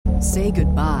Say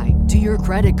goodbye to your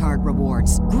credit card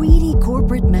rewards. Greedy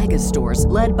corporate mega stores,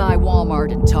 led by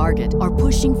Walmart and Target, are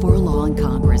pushing for a law in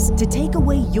Congress to take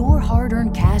away your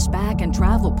hard-earned cash back and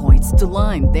travel points to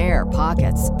line their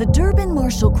pockets. The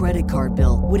Durbin-Marshall credit card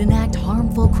bill would enact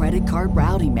harmful credit card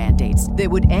routing mandates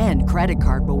that would end credit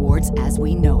card rewards as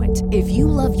we know it. If you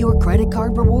love your credit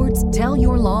card rewards, tell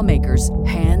your lawmakers,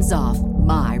 hands off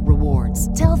my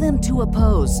rewards. Tell them to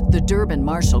oppose the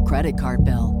Durbin-Marshall credit card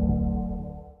bill.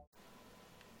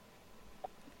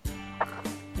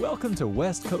 Welcome to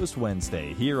West Coast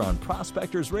Wednesday here on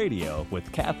Prospectors Radio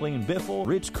with Kathleen Biffle,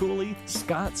 Rich Cooley,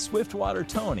 Scott Swiftwater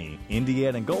Tony,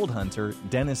 Indiana Gold Hunter,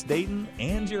 Dennis Dayton,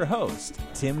 and your host,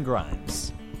 Tim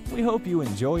Grimes. We hope you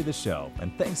enjoy the show,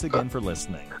 and thanks again for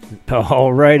listening.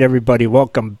 All right, everybody,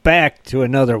 welcome back to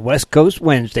another West Coast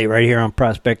Wednesday right here on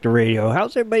Prospector Radio.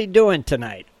 How's everybody doing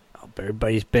tonight? Hope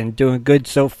everybody's been doing good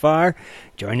so far.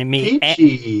 Joining me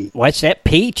Peachy. What's that,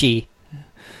 Peachy?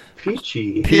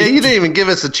 Peachy. Yeah, you didn't even give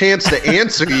us a chance to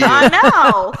answer you. I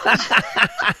know.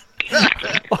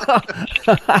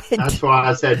 That's why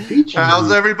I said Peachy.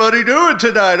 How's everybody doing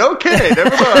tonight? Okay, never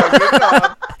mind.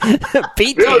 Good job.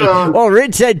 Peachy. Good on. Well,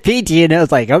 Rich said Peachy, and I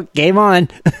was like, oh, game on.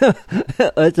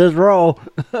 Let's just roll.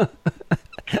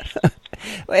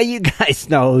 Well, you guys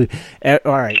know. All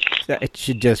right, it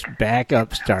should just back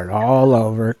up, start all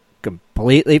over,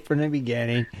 completely from the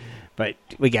beginning. But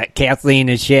we got Kathleen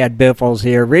and Shad Biffles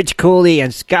here, Rich Cooley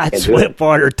and Scott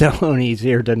Swiftwater Tony's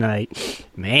here tonight.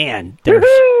 Man, there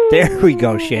we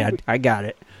go, Shad. I got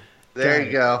it. There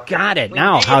you go. Got it. We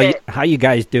Now, made how you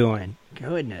guys doing?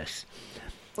 Goodness.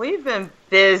 We've been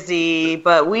busy,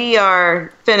 but we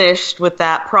are finished with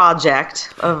that project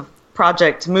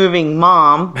moving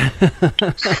mom,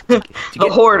 the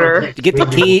hoarder. You get the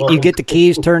key. You get the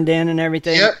keys turned in and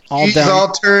everything. Yep, he's done.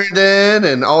 all turned in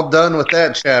and all done with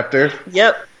that chapter.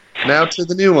 Yep. Now to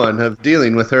the new one of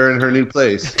dealing with her in her new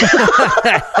place.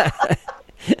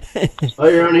 Oh,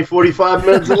 you're only 45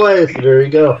 minutes away, so there you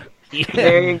go.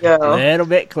 There you go. A little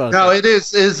bit closer. No, it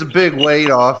is a big weight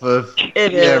off of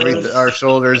our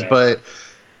shoulders, but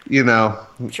you know,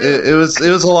 Sure. it was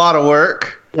a lot of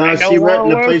work. Now, is she renting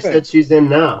the place that she's in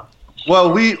now?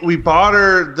 Well, we bought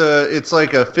her it's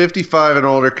like a 55 and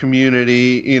older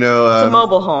community, you know. It's a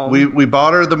mobile home. We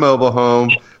bought her the mobile home,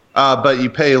 but you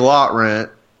pay lot rent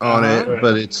on it, Right.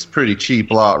 but it's pretty cheap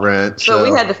lot rent. So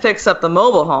we had to fix up the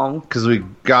mobile home. because we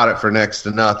got it for next to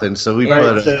nothing, so we Right,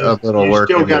 put so a little you work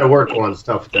still in got to it. work on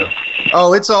stuff, though.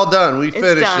 Oh, it's all done. We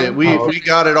finished done. it. We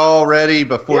got it all ready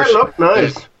before. Yeah, it looked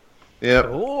nice. Yep.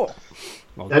 Cool.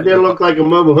 Well, That didn't look like a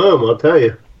mobile home, I'll tell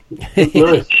you. It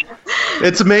looked nice.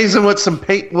 It's amazing what some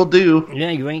paint will do. yeah,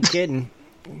 you ain't kidding.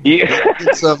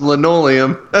 It's some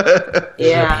linoleum.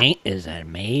 Yeah. Paint is that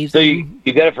amazing. So you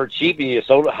got it for cheap and you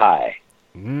sold it high.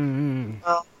 Mm.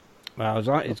 Well,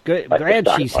 Well, it's good. Like Glad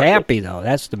the stock she's market. happy though.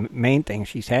 That's the main thing.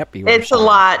 She's happy. With It's a herself.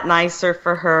 lot nicer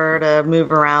for her to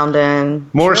move around in.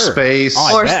 More Sure. space. Oh,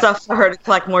 I More bet. stuff for her to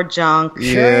collect more junk.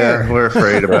 Yeah, we're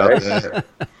afraid about that.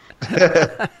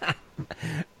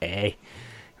 Hey,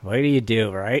 what do you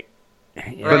do, right?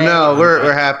 But no,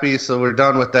 we're happy, so we're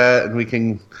done with that, and we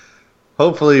can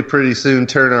hopefully pretty soon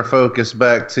turn our focus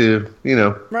back to,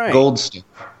 Right. gold stuff.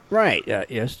 Right.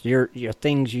 Yes, your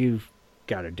things you've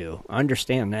got to do.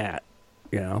 Understand that.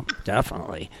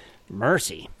 Definitely.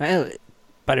 Mercy. Well,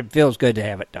 but it feels good to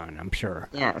have it done, I'm sure.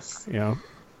 Yes.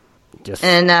 Just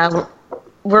And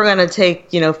we're going to take,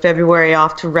 February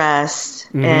off to rest.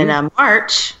 Mm-hmm. And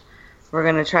March, we're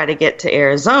going to try to get to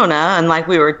Arizona. And like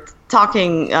we were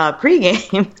talking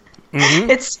pregame,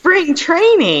 it's spring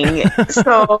training.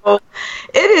 So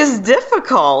it is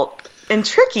difficult and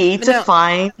tricky to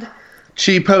find.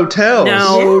 Cheap hotels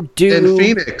now, in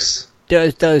Phoenix.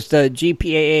 Does the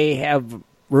GPAA have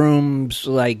rooms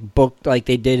like booked like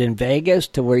they did in Vegas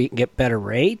to where you can get better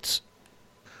rates?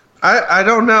 I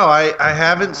don't know. I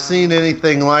haven't seen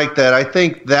anything like that. I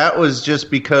think that was just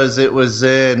because it was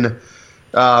in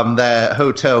that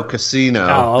hotel casino.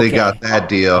 Oh, okay. They got that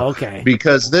deal. Okay.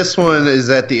 Because this one is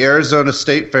at the Arizona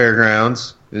State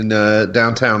Fairgrounds in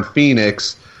downtown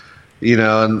Phoenix.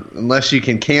 And unless you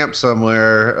can camp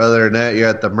somewhere other than that, you're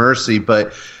at the mercy.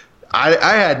 But I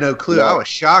had no clue. I was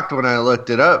shocked when I looked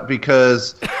it up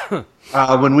because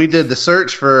when we did the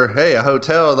search for, a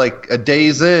hotel, like a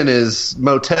Days Inn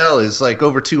motel is like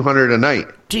over $200 a night.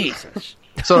 Jesus.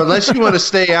 So unless you want to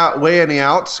stay out way in the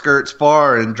outskirts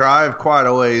far and drive quite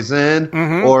a ways in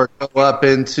or go up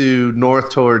into north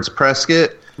towards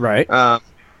Prescott, Right.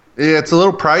 it's a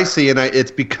little pricey, and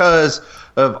it's because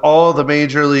of all the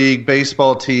Major League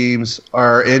Baseball teams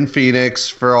are in Phoenix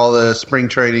for all the spring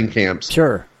training camps.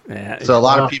 Sure. Yeah. So a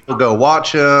lot of people go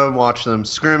watch them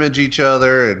scrimmage each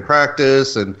other and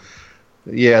practice, and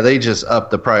yeah, they just up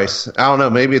the price. I don't know.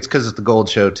 Maybe it's because it's the Gold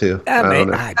Show too. I don't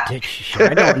know.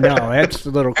 I don't know. That's a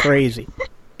little crazy.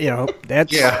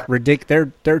 That's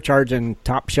ridiculous. They're charging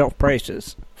top shelf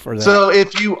prices for that. So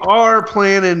if you are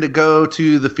planning to go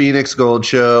to the Phoenix Gold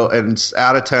Show and it's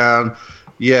out of town,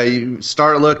 you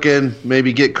start looking,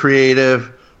 maybe get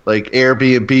creative, like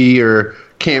Airbnb or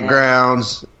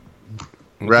campgrounds,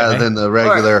 rather than the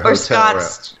regular or hotel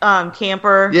Scott's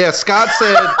camper. Yeah, Scott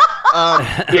said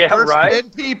Yeah, first right.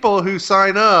 10 people who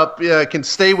sign up can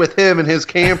stay with him in his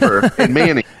camper in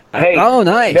Manning. Hey, Oh,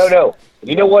 nice. No.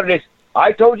 You know what it is?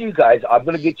 I told you guys I'm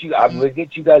gonna get you guys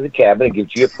a cabin and give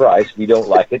you a price. If you don't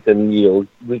like it, then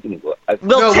we can.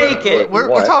 We'll take it.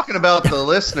 We're talking about the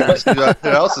listeners. Who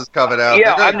else is coming out?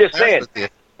 Yeah, They're I'm just gonna saying. mess with you.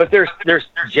 But there's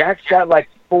Jack's got like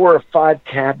 4 or 5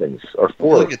 cabins or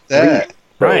 4. Look at that. So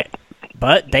Right.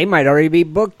 But they might already be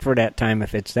booked for that time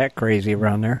if it's that crazy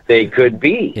around there. they could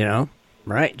be.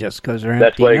 Right, just because they're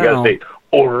That's empty why you now. gotta say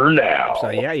order now. So,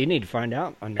 yeah, you need to find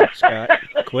out on that, Scott,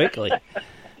 quickly.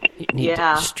 You need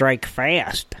to strike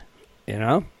fast,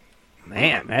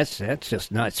 Man, that's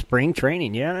just nuts. Spring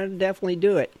training, I'd definitely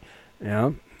do it.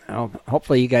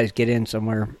 Hopefully you guys get in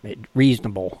somewhere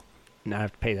reasonable. Not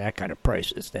have to pay that kind of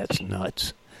prices. That's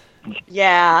nuts.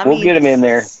 Yeah, We'll get him in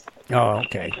there. Oh,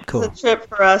 okay, cool. It's a trip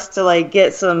for us to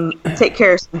take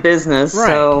care of some business. Right,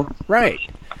 So right.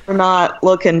 we're not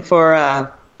looking for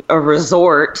a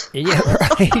resort. Yeah,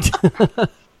 right.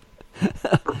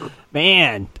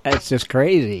 Man, that's just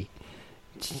crazy.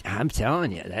 I'm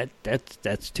telling you,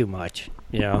 that's too much.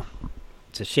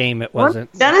 It's a shame it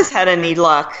wasn't. Dennis had any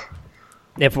luck.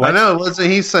 If I know, wasn't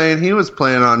he saying he was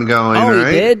planning on going? Oh,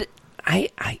 right? he did.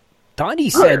 I thought he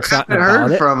said something I haven't about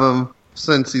heard it. from him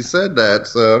since he said that,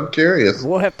 so I'm curious.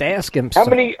 We'll have to ask him. How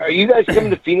many are you guys coming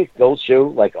to Phoenix Gold Show?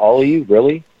 Like all of you,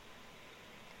 really?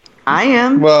 I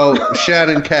am. Well, Shad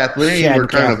and Kathleen Shad were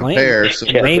and kind Kathleen. of a pair. So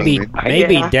Maybe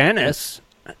Yeah. Dennis.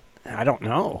 I don't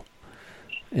know.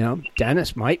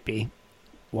 Dennis might be.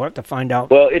 We'll have to find out.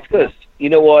 Well, it's because you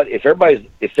know what? If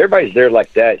everybody's there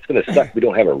like that, it's gonna suck. We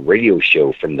don't have a radio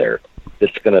show from there.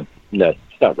 It's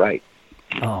not right.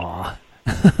 Aw.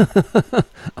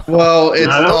 Well, it's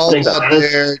I don't all think up so.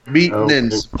 there meeting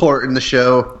and supporting the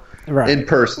show Right. in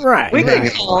person. Right. We right.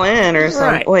 could call in or something.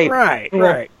 Right, Wait, right, we're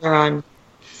right. there on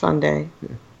Sunday.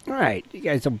 Right. You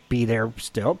guys will be there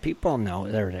still. People know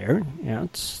they're there.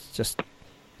 It's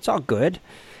all good.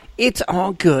 It's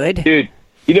all good. Dude,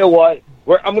 you know what?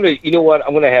 I'm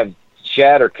gonna have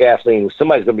Shad or Kathleen.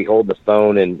 Somebody's gonna be holding the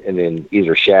phone, and then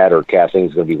either Shad or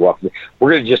Kathleen's gonna be walking.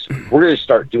 We're gonna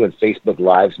start doing Facebook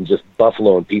Lives and just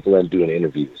buffaloing people and doing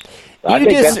interviews. Why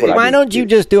don't you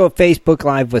just do a Facebook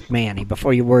Live with Manny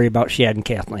before you worry about Shad and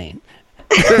Kathleen?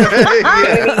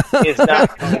 It's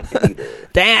not going to be there.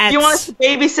 That's, You want us to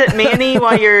babysit Manny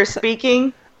while you're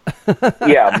speaking?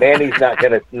 Yeah, Manny's not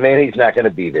gonna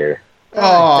be there.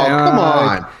 Oh, come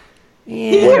on.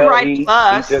 He can ride the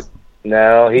bus.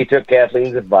 He took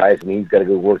Kathleen's advice, and he's got to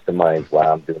go work the mines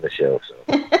while I'm doing the show.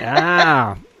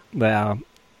 So well.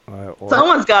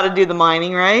 Someone's got to do the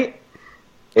mining, right?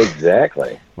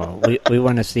 exactly. Well, we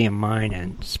want to see him mine.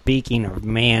 And speaking of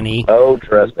Manny, Oh,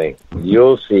 trust me,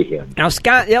 you'll see him. now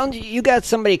Scott, you got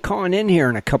somebody calling in here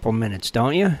in a couple minutes,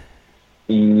 don't you?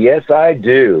 Yes, I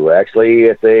do. Actually,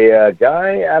 it's a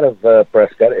guy out of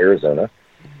Prescott, Arizona,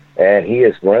 and he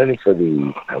is running for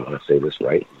the, I want to say this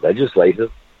right,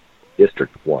 Legislative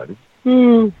District 1.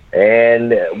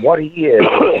 And what he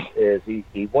is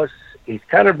he's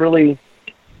kind of really,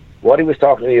 what he was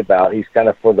talking to me about, he's kind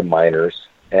of for the miners.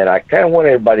 And I kind of want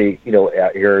everybody,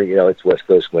 out here, it's West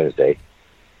Coast Wednesday.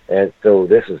 And so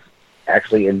this is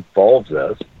actually involves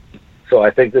us. So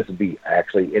I think this would be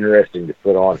actually interesting to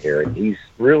put on here. And he's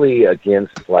really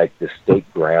against, like, the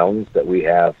state grounds that we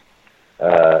have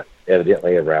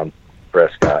evidently around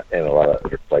Prescott and a lot of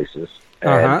other places.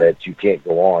 And that you can't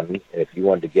go on. And if you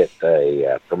wanted to get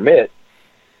a permit,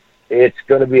 it's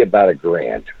going to be about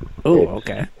 $1,000. Oh,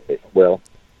 okay. It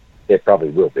probably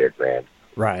will be $1,000.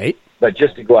 Right. But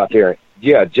just to go out there,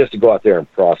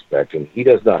 and prospect, and he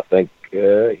does not think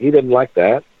he doesn't like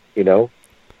that.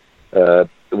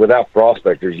 Without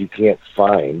prospectors, you can't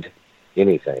find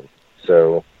anything.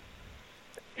 So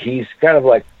he's kind of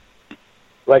like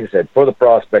I said, for the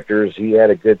prospectors, he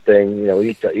had a good thing.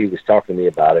 He was talking to me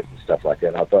about it and stuff like that.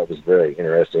 And I thought it was very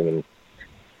interesting. And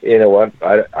you know what?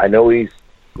 I know he's,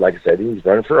 like I said, he's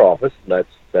running for office.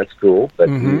 That's cool. But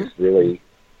he's really,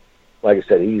 like I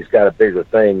said, he's got a bigger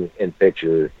thing in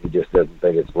picture. He just doesn't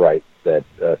think it's right that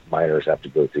miners have to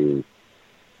go through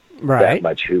that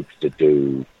much hoops to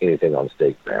do anything on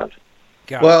stake ground.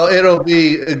 Well, it'll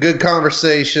be a good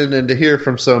conversation and to hear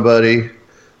from somebody.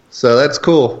 So that's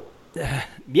cool. Yeah,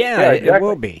 exactly. it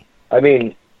will be. I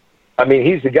mean,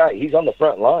 he's the guy. He's on the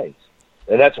front lines,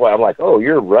 and that's why I'm like, oh,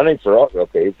 you're running for.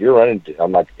 Okay, if you're running,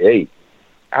 I'm like, hey,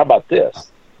 how about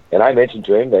this? And I mentioned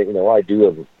to him that I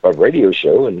do a radio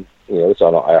show, and it's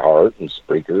on iHeart and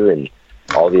Spreaker and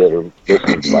all the other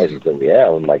listening devices that we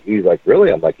have. I'm like, he's like, really?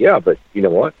 I'm like, yeah, but you know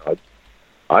what?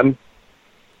 I'm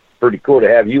pretty cool to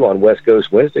have you on West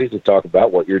Coast Wednesdays to talk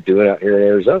about what you're doing out here in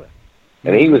Arizona.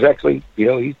 And he was actually,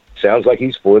 he sounds like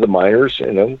he's for the miners.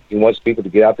 He wants people to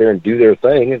get out there and do their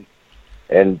thing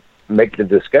and make the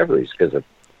discoveries. Because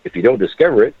if you don't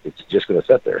discover it, it's just going to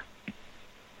sit there.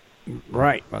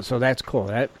 Right. Well, so that's cool.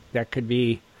 That could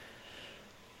be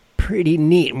pretty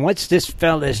neat. And what's this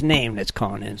fella's name that's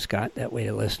calling in, Scott? That way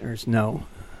the listeners know.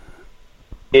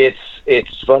 It's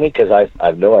funny because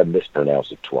I know I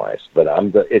mispronounced it twice, but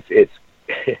it's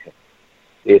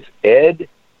it's Ed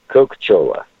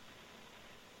Cocachola.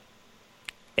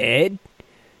 Ed?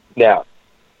 Now,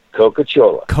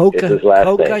 Cocachola is his last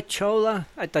name. Cocachola?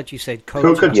 I thought you said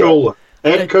Cocachola.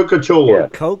 Yeah. Ed Cocachola. Yeah.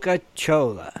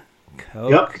 Cocachola.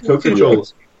 Yep,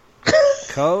 Cocachola.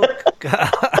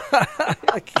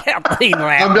 Kathleen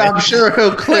laughing. I'm sure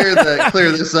he'll clear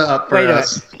this up for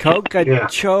us. Coca-Chola.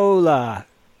 Chola.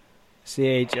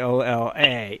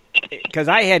 Because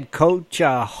I had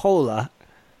Coca-Chola,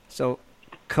 so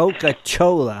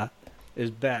Coca-Chola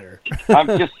is better.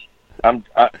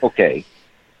 Okay.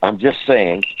 I'm just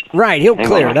saying. Right, he'll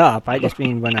clear it up. I just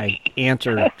mean when I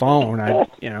answer the phone,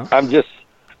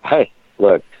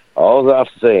 Look, all I'm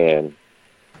saying,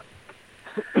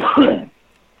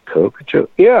 Coca-Chola,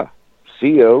 yeah,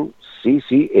 Cocciola,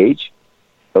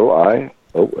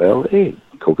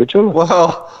 Coca-Chola.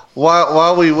 Well,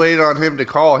 while we wait on him to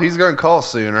call, he's going to call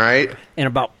soon, right? In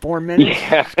about 4 minutes.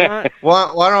 Yeah. Scott?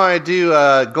 Why don't I do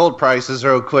gold prices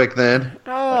real quick then?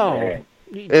 Oh.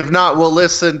 If not, we'll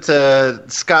listen to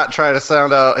Scott try to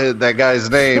sound out that guy's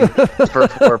name for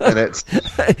 4 minutes.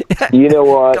 You know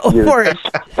what? Go for it.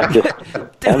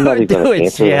 I'm not even Do going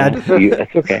to it, answer Chad.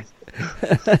 That's okay.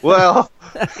 Well,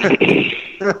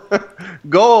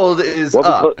 gold is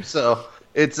up, so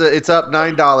it's up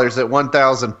 $9 at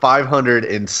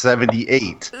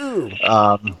 1,578.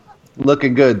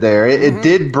 Looking good there. It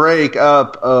did break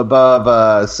up above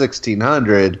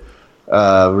 1,600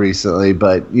 recently,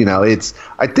 but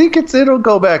I think it'll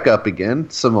go back up again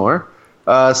some more.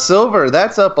 Silver,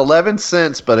 that's up 11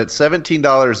 cents, but it's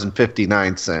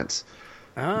 $17.59.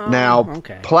 Now,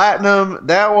 platinum,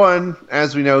 that one,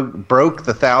 as we know, broke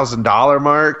the $1,000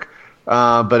 mark,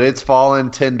 but it's fallen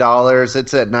 $10.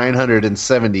 It's at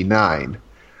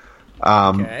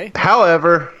 $979.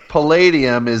 However,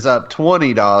 palladium is up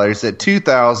 $20 at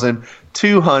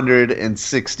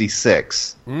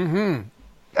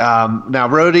 $2,266. Now,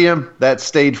 rhodium, that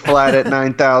stayed flat at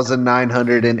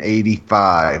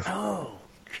 $9,985. Oh,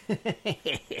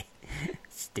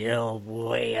 still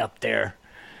way up there.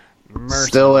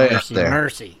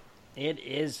 Mercy. It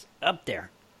is up there.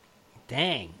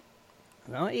 Dang.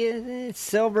 Well, it's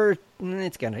silver.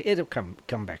 It'll come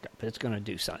back up. It's gonna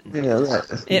do something. Yeah,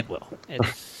 it will.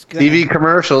 It's TV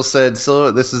commercials said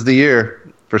silver. This is the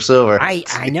year for silver.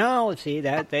 I know. See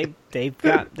that they've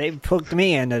hooked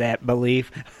me into that belief.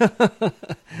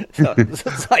 So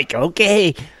it's like,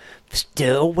 okay,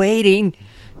 still waiting.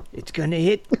 It's gonna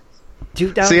hit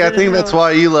 2000. See, I think that's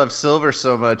why you love silver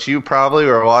so much. You probably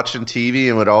were watching TV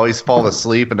and would always fall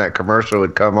asleep, and that commercial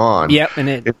would come on. Yep,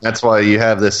 and that's why you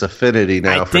have this affinity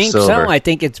now for silver. I think so. I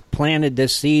think it's planted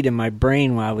this seed in my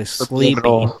brain while I was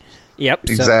sleeping. Yep,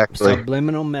 exactly.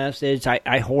 Subliminal message.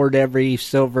 I hoard every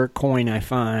silver coin I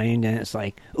find, and it's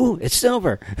like, ooh, it's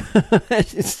silver.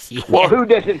 Yeah. Well, who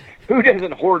doesn't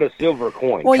hoard a silver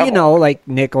coin? Well, like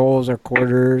nickels or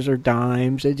quarters or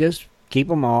dimes. They just keep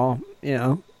them all.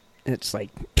 It's like,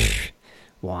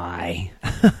 why?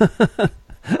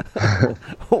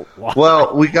 Why?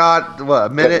 Well, we got a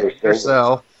minute or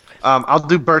so. I'll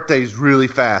do birthdays really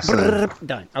fast.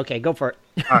 Done. Okay, go for it.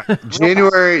 All right.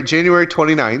 January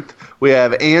 29th, we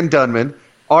have Ann Dunman,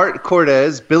 Art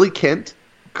Cortez, Billy Kent,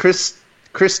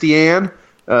 Christiane,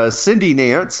 Cindy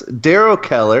Nance, Daryl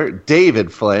Keller,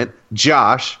 David Flint,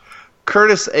 Josh,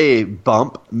 Curtis A.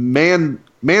 Bump,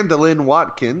 Mandolin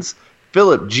Watkins,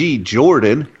 Philip G.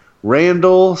 Jordan,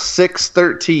 Randall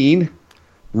 613,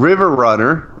 River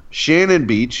Runner, Shannon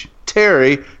Beach,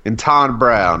 Terry, and Todd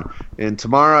Brown. And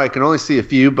tomorrow I can only see a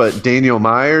few, but Daniel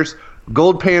Myers,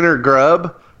 Gold Panner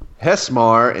Grubb,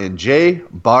 Hesmar, and Jay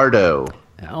Bardo.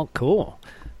 Oh, cool.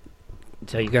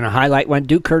 So you're going to highlight one.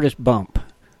 Do Curtis Bump.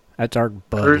 That's our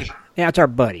buddy. Yeah, that's our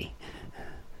buddy.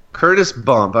 Curtis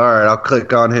Bump. All right, I'll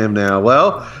click on him now.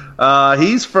 Well,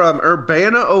 he's from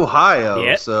Urbana, Ohio.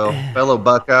 Yep. So, fellow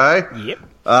Buckeye. Yep.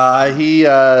 He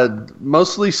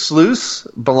mostly sluice,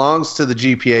 belongs to the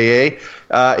GPAA.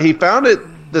 He founded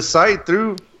the site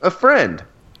through a friend.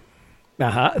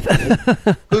 Uh-huh.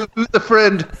 Who the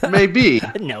friend may be.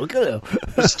 No clue.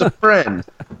 Just a friend.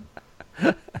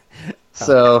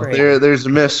 So there's a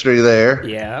mystery there.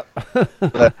 Yeah.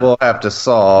 That we'll have to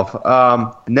solve.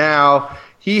 Now,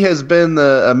 he has been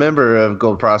a member of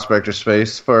Gold Prospector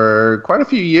Space for quite a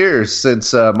few years,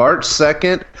 since March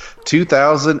 2nd,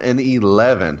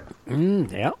 2011.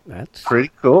 Yeah, that's Pretty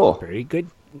cool. pretty good.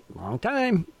 Long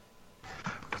time.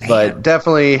 But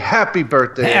definitely happy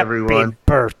birthday, everyone. Happy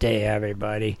birthday,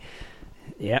 everybody.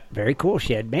 Yeah, very cool,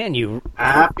 Shed. Man, you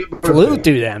Happy flew birthday.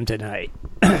 through them tonight.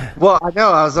 Well, I know.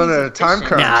 I was on a time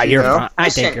crunch. Nah, you you're know? fine. I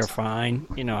think Efficient. you're fine.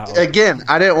 You know how Again,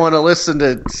 I didn't want to listen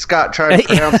to Scott try to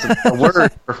pronounce a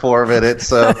word for 4 minutes,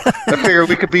 so I figured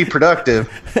we could be productive.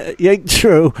 yeah,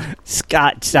 true.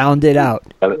 Scott, sound it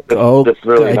out. Oh, That's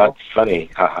really good. not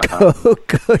funny. Ha, ha, ha. Oh,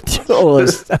 good. Joel.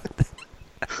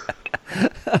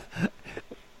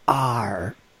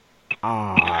 R.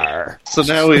 So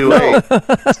now we wait.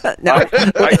 Now,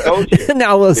 I told you.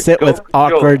 now we'll sit with Joel.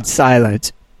 awkward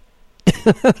silence.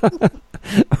 Wait,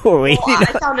 Well, I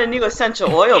found a new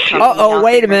essential oil company. oh, out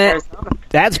wait a there in minute. Arizona.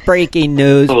 That's breaking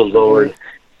news. Oh, Lord.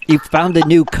 You found a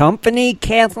new company,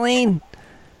 Kathleen?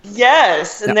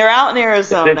 Yes, and they're out in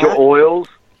Arizona. Essential oils.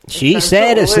 She Essential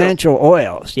said oils. essential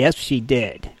oils. Yes, she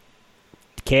did.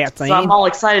 Kathleen, So I'm all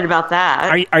excited about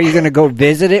that. are you going to go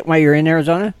visit it while you're in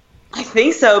Arizona? I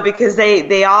think so, because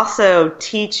they also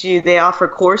teach you, they offer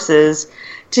courses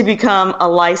to become a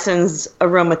licensed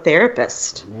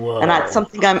aromatherapist. And that's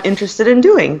something I'm interested in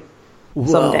doing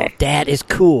someday. Whoa, that is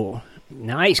cool.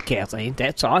 Nice, Kathleen.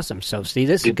 That's awesome. So, see,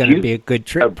 this is Did going to you- be a good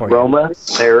trip for you.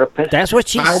 Aromatherapist. That's what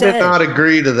she I said. did not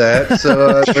agree to that,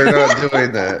 so we're not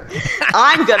doing that.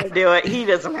 I'm going to do it. He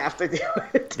doesn't have to do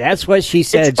it. That's what she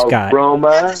said, Scott.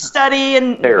 Aroma. Study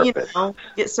and, Therapist.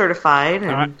 get certified.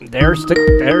 And, There's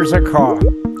a call.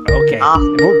 Okay.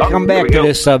 Awesome. We'll come here back we to go.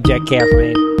 this subject,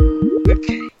 Kathleen.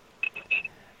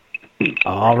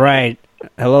 All right.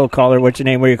 Hello, caller. What's your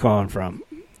name? Where are you calling from?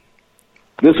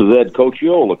 This is Ed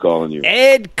Cochiola calling you.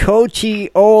 Ed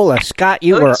Cochiola. Scott,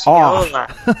 you were off.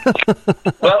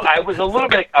 Coachiola. Well, I was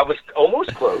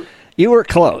almost close. You were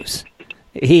close.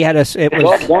 He had us. It Well,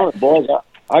 was. darn it, boys,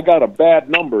 I got a bad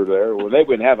number there. Well, they've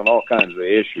been having all kinds of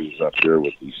issues up here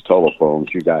with these telephones.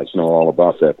 You guys know all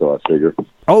about that, though, I figure.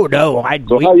 Oh no!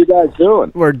 So how you guys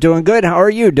doing? We're doing good. How are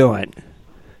you doing?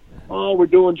 Oh, we're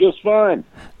doing just fine.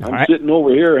 All I'm right. sitting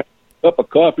over here, having a cup of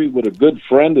coffee with a good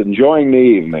friend, enjoying the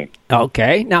evening.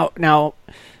 Okay. Now,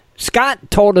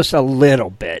 Scott told us a little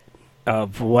bit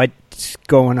of what's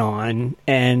going on,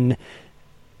 and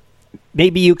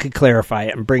maybe you could clarify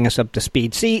it and bring us up to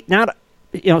speed. See,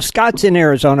 Scott's in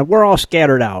Arizona. We're all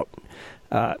scattered out,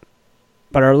 but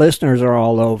our listeners are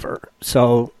all over.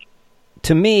 So,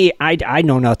 to me, I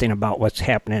know nothing about what's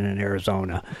happening in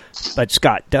Arizona, but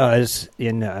Scott does.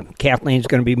 And Kathleen's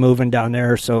going to be moving down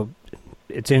there, so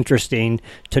it's interesting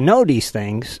to know these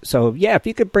things. So, yeah, if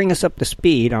you could bring us up to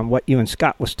speed on what you and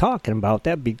Scott was talking about,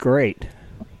 that'd be great.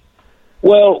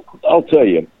 Well, I'll tell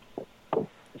you.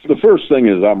 The first thing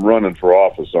is I'm running for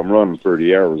office. I'm running for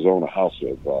the Arizona House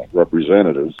of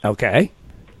Representatives, Okay.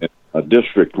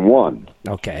 District 1.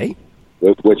 Okay.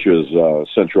 Which is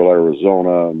Central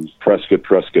Arizona,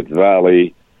 Prescott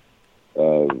Valley,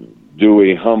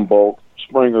 Dewey, Humboldt,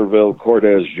 Springerville,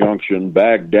 Cortez Junction,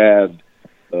 Baghdad,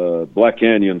 Black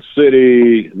Canyon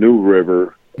City, New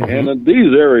River. And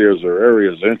these areas are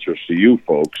areas of interest to you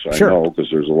folks, I Sure. know, because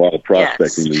there's a lot of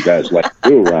prospecting Yes. you guys like to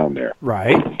do around there.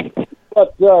 Right.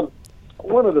 But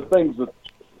one of the things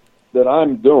that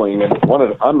I'm doing, and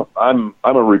I'm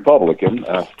a Republican.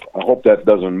 I hope that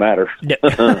doesn't matter.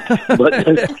 but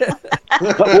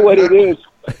what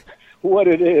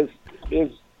it is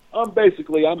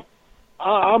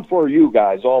I'm for you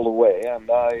guys all the way, and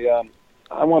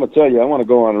I want to tell you, I want to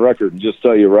go on record and just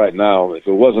tell you right now, if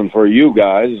it wasn't for you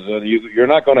guys, you're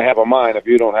not going to have a mine if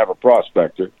you don't have a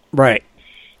prospector. Right.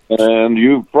 And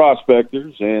you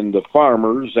prospectors and the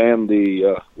farmers and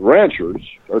the ranchers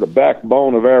are the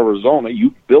backbone of Arizona.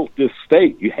 You built this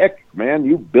state.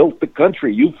 You built the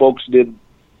country. You folks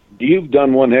you've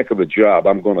done one heck of a job,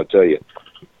 I'm going to tell you.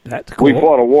 That's cool. We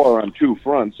fought a war on two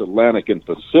fronts, Atlantic and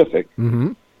Pacific,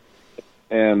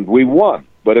 and we won.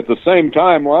 But at the same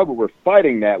time, while we were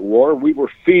fighting that war, we were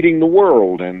feeding the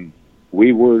world, and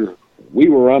we were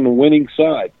on the winning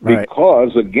side. Right.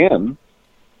 Because, again,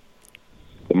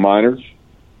 the miners,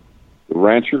 the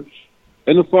ranchers,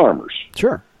 and the farmers.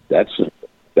 Sure. That's simple.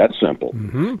 That's simple.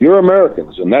 Mm-hmm. You're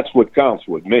Americans, and that's what counts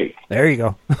with me. There you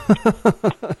go.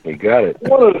 You got it.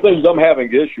 One of the things I'm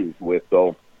having issues with,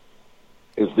 though,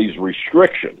 is these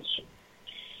restrictions.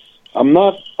 I'm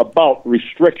not about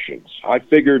restrictions. I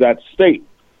figure that state,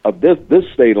 this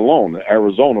state alone,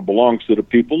 Arizona, belongs to the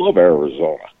people of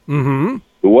Arizona. Mm-hmm.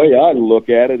 The way I look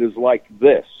at it is like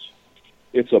this.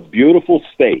 It's a beautiful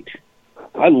state.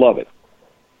 I love it.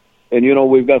 And, you know,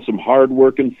 we've got some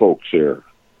hard-working folks here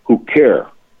who care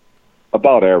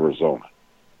about Arizona.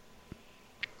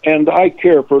 And I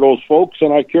care for those folks,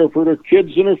 and I care for their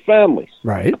kids and their families.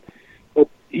 Right. But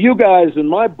you guys, in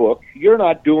my book, you're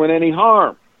not doing any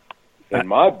harm. In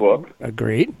my book,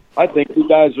 Agreed. I think you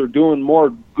guys are doing more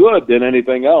good than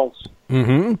anything else.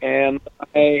 Mm-hmm. And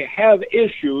I have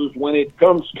issues when it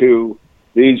comes to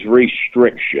these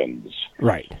restrictions.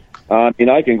 Right. I mean,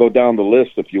 I can go down the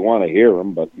list if you want to hear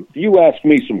them, but you ask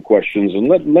me some questions, and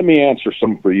let me answer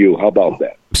some for you. How about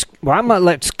that? Well, I'm going to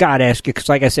let Scott ask you, because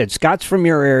like I said, Scott's from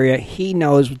your area. He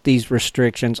knows these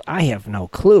restrictions. I have no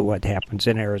clue what happens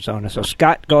in Arizona. So,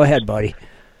 Scott, go ahead, buddy.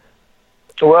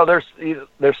 Well, there's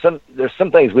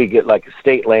some things we get, like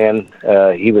state land.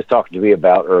 He was talking to me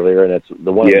about earlier, and that's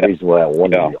the one of the reasons why I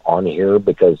wanted you on here,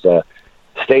 because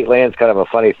state land's kind of a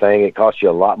funny thing. It costs you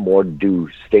a lot more to do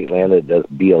state land than it does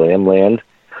BLM land,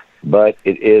 but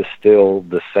it is still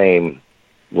the same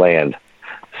land.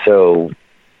 So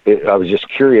I was just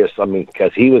curious. I mean,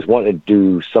 because he was wanting to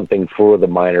do something for the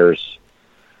miners.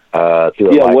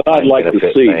 What I'd like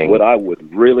to see, what I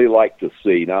would really like to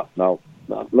see. Now,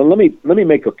 let me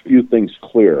make a few things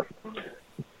clear.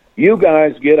 You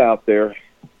guys get out there,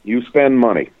 you spend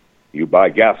money, you buy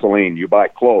gasoline, you buy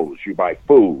clothes, you buy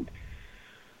food,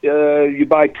 you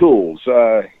buy tools,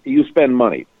 you spend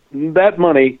money. That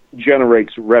money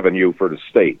generates revenue for the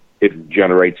state. It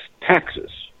generates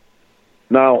taxes.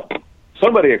 Now,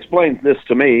 somebody explained this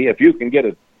to me. If you can get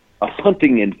a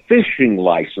hunting and fishing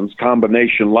license,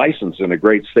 combination license in the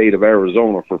great state of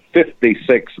Arizona for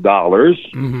 $56,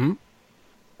 Mm-hmm.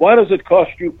 why does it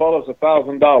cost you fellas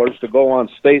 $1,000 to go on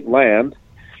state land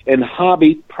and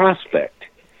hobby prospect?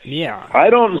 Yeah.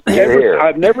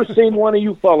 I've never seen one of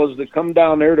you fellas that come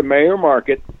down there to Mayor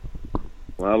Market.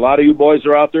 Well, a lot of you boys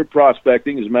are out there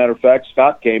prospecting. As a matter of fact,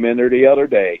 Scott came in there the other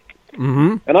day.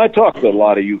 Mm-hmm. And I talked to a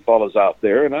lot of you fellas out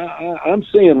there, and I'm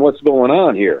seeing what's going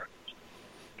on here.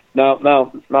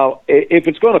 Now, if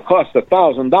it's going to cost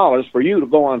 $1,000 for you to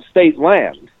go on state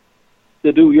land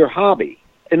to do your hobby,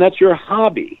 and that's your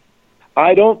hobby,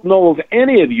 I don't know if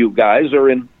any of you guys are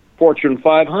in Fortune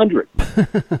 500.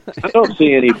 I don't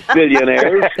see any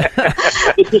billionaires.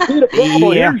 You see the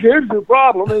problem? Yeah. Here's the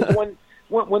problem is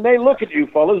when they look at you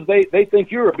fellas, they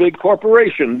think you're a big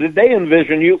corporation. Did they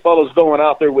envision you fellas going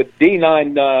out there with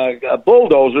D9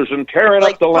 bulldozers and tearing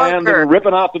up the land and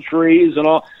ripping out the trees and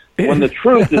all, when the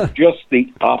truth is just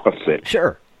the opposite?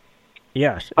 Sure.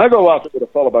 Yes. I go out there with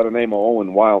a fellow by the name of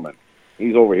Owen Wildman.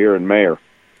 He's over here in Mayor.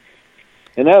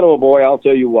 And that old boy, I'll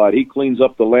tell you what, he cleans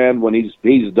up the land when he's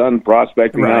done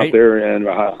prospecting out there, and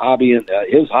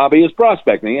his hobby is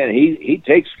prospecting, and he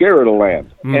takes care of the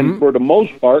land. Mm-hmm. And for the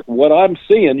most part, what I'm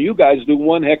seeing, you guys do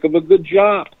one heck of a good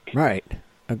job. Right.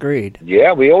 Agreed.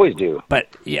 Yeah, we always do. But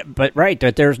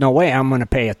that there's no way I'm going to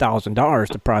pay $1,000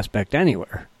 to prospect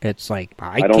anywhere. It's like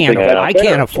I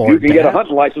can't afford. You can get a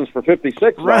hunting license for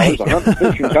 $56. Right. A hunting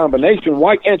fishing combination.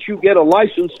 Why can't you get a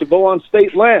license to go on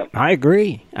state land? I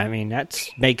agree. I mean, that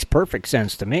makes perfect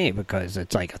sense to me, because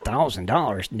it's like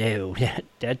 $1,000. No,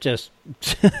 that just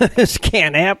this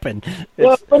can't happen.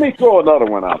 Well, let me throw another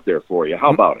one out there for you.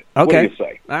 How about it? Okay. What do you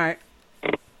say? All right.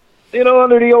 You know,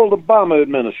 under the old Obama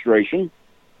administration,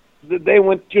 they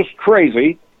went just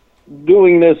crazy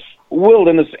doing this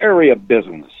wilderness area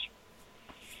business.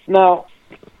 Now,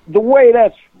 the way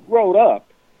that's wrote up,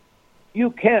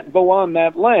 you can't go on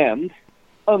that land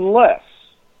unless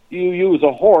you use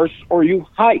a horse or you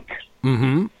hike.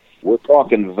 Mm-hmm. We're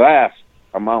talking vast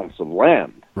amounts of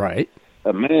land. Right.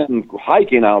 A man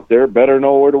hiking out there better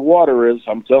know where the water is,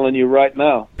 I'm telling you right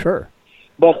now. Sure.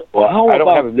 But how I don't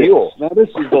about have a mule. Now, this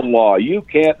is the law. You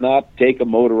can't not take a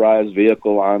motorized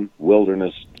vehicle on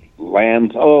wilderness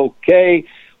land. Okay.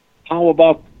 How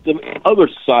about the other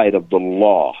side of the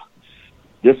law?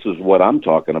 This is what I'm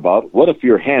talking about. What if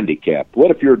you're handicapped? What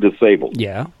if you're disabled?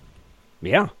 Yeah.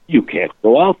 Yeah. You can't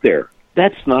go out there.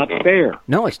 That's not fair.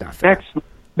 No, it's not fair. That's not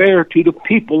fair to the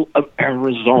people of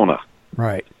Arizona.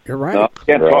 Right. You're right. Now, I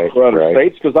can't talk for other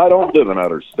states because I don't live in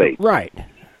other states. Right.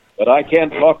 But I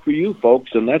can't talk for you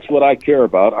folks, and that's what I care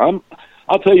about.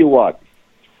 I'll tell you what.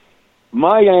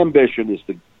 My ambition is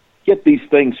to get these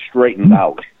things straightened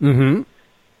out. Mm-hmm.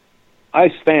 I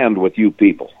stand with you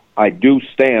people. I do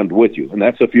stand with you, and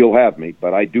that's if you'll have me,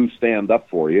 but I do stand up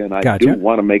for you, and I do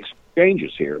want to make some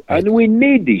changes here. And we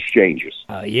need these changes.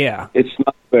 Yeah. It's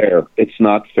not fair. It's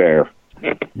not fair.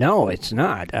 No, it's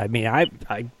not. I mean,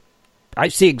 I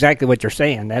see exactly what you're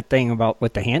saying, that thing about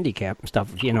with the handicap and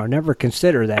stuff. Never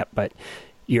consider that, but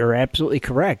you're absolutely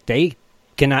correct. They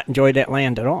cannot enjoy that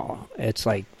land at all. It's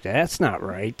like, that's not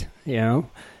right,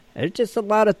 There's just a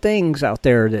lot of things out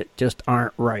there that just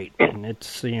aren't right, and it's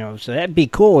so that'd be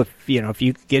cool if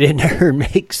you could get in there and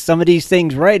make some of these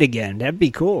things right again. That'd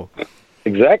be cool.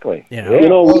 Exactly.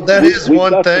 Well, that is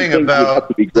one thing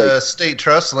about the state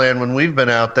trust land when we've been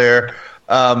out there.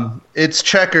 It's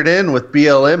checkered in with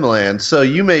BLM land, so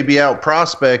you may be out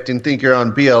prospecting, think you're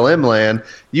on BLM land.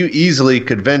 You easily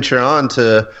could venture on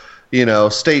to,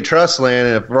 state trust land,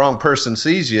 and if the wrong person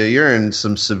sees you, you're in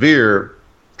some severe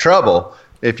trouble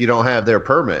if you don't have their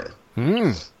permit.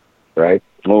 Right.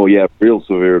 Oh, yeah, real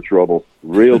severe trouble,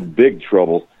 real big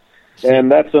trouble.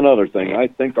 And that's another thing. I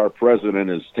think our president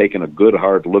is taking a good,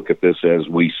 hard look at this as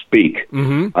we speak.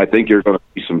 Mm-hmm. I think you're going to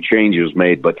see some changes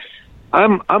made, but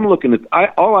I'm looking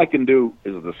at all I can do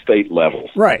is the state level.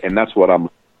 Right. And that's what I'm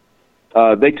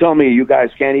they tell me you guys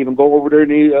can't even go over to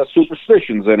any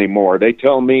superstitions anymore. They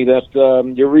tell me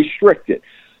that you're restricted.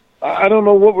 I don't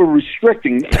know what we're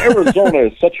restricting. Arizona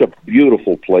is such a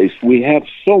beautiful place. We have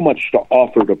so much to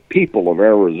offer to people of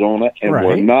Arizona, and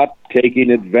we're not taking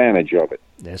advantage of it.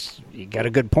 You got a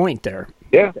good point there.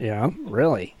 Yeah. Yeah,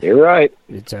 really. You're right.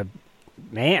 It's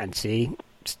see,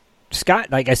 Scott,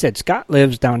 like I said, Scott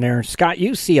lives down there. Scott,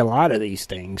 you see a lot of these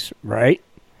things, right?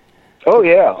 Oh,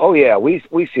 yeah. We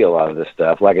see a lot of this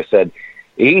stuff. Like I said,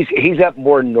 he's up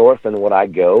more north than what I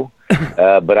go.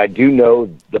 But I do know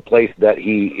the place that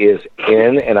he is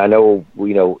in, and I know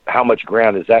how much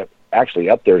ground is that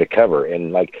actually up there to cover.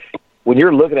 And like when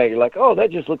you're looking at it, you're like, oh, that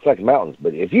just looks like mountains.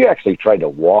 But if you actually tried to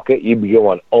walk it, you'd be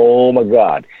going, oh my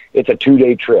God, it's a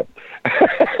 2-day trip.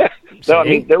 So I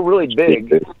mean, they're really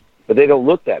big, but they don't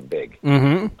look that big.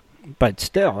 Mm-hmm. But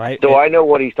still, so I know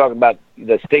what he's talking about.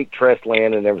 The state trust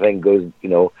land and everything goes,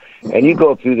 and you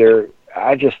go through there.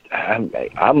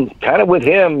 I'm kind of with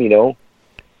him,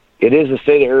 It is the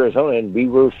state of Arizona, and we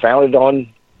were founded on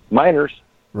miners.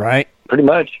 Right. Pretty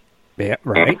much. Yeah,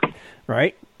 right.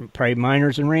 Probably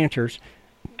miners and ranchers.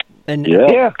 And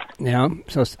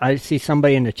so I see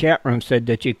somebody in the chat room said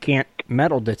that you can't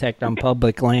metal detect on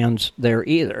public lands there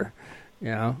either.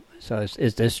 So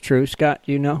is this true, Scott?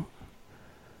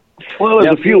 Well,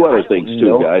 there's a few other things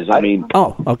too, guys. I mean,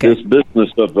 okay. This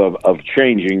business of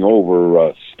changing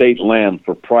over state land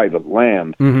for private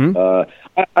land. Mm-hmm.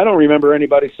 I don't remember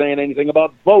anybody saying anything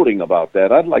about voting about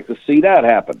that. I'd like to see that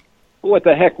happen. What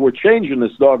the heck? We're changing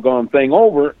this doggone thing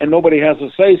over, and nobody has a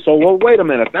say. So, well, wait a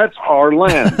minute. That's our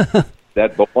land.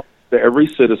 That belongs to every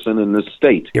citizen in this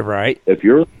state. You're right. If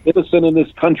you're a citizen in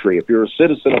this country, if you're a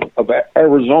citizen of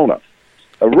Arizona,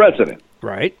 a resident,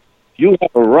 right, you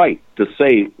have a right to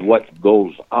say what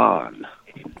goes on.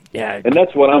 Yeah. And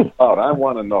that's what I'm about. I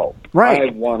want to know. Right.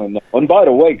 I want to know. And by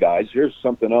the way, guys, here's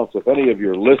something else. If any of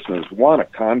your listeners want to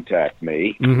contact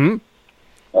me, mm-hmm.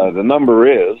 The number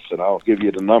is, and I'll give you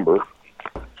the number,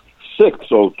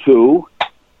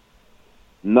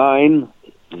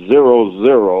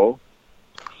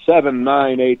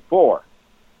 602-900-7984.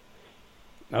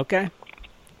 Okay.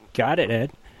 Got it,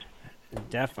 Ed.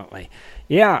 Definitely.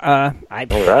 Yeah. All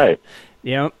right.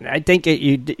 I think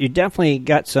you definitely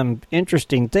got some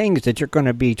interesting things that you're going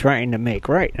to be trying to make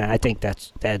right, and I think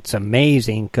that's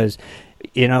amazing because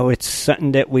it's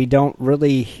something that we don't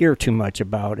really hear too much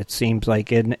about. It seems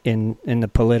like in the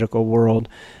political world,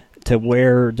 to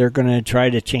where they're going to try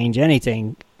to change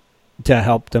anything to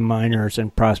help the miners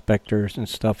and prospectors and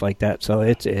stuff like that. So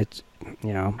it's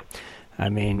I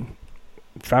mean,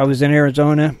 if I was in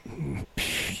Arizona,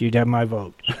 you'd have my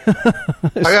vote. I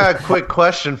got a quick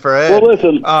question for Ed. Well,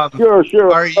 listen, sure.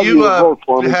 Are you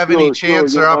have any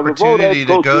chance or opportunity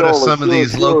to go to some of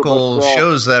these local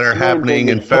shows that are happening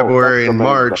in February and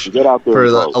March for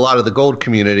a lot of the gold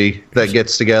community that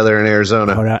gets together in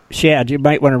Arizona? Shad, you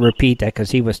might want to repeat that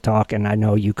because he was talking. I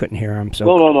know you couldn't hear him. So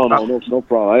No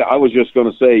problem. I was just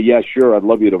going to say, yeah, sure, I'd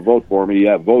love you to vote for me.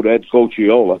 Yeah, vote Ed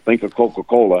Cochiola. Think of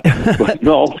Coca-Cola. But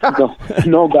no,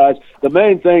 guys. The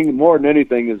main thing, more than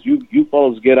anything, is you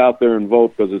fellas get out there and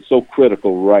vote because it's so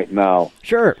critical right now.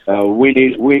 Sure. We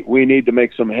need to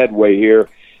make some headway here.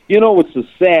 What's the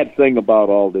sad thing about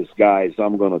all this, guys?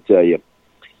 I'm going to tell you.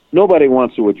 Nobody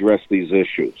wants to address these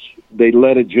issues. They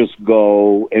let it just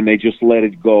go, and they just let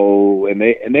it go, and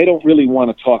they don't really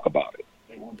want to talk about it.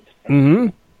 Mm-hmm.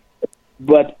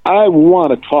 But I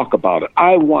want to talk about it.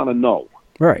 I want to know.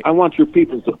 Right. I want your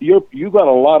people to. You got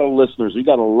a lot of listeners. You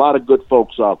got a lot of good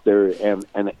folks out there, and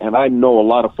I know a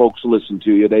lot of folks listen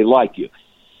to you. They like you.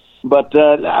 But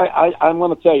I'm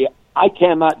going to tell you, I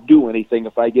cannot do anything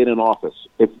if I get in office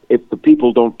if the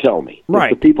people don't tell me.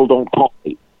 Right. If the people don't call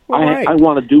me. Right. I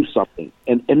want to do something.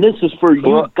 And this is for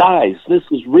you guys. This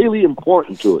is really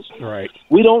important to us. Right.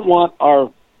 We don't want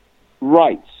our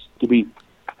rights to be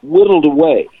whittled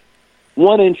away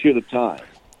 1 inch at a time.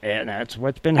 And that's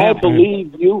what's been I happening.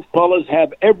 believe you fellas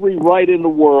have every right in the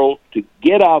world to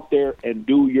get out there and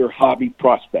do your hobby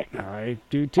prospecting. I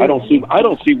do too. I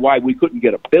don't see why we couldn't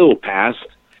get a bill passed.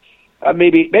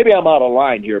 Maybe I'm out of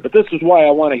line here, but this is why I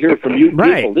want to hear from you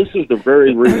Right. people. This is the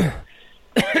very reason.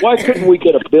 Why couldn't we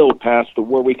get a bill passed to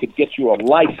where we could get you a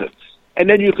license, and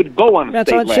then you could go on That's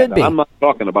state how it land? should be. I'm not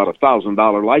talking about a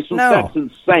 $1,000 license. No. That's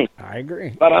insane. I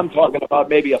agree. But I'm talking about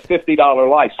maybe a $50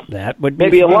 license, That would be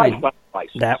maybe a fine. lifetime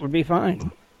license. That would be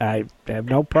fine. I have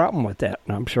no problem with that.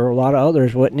 And I'm sure a lot of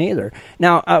others wouldn't either.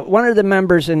 Now, one of the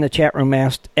members in the chat room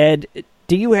asked, Ed,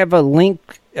 do you have a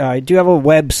link? Do you have a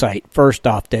website, first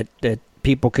off, that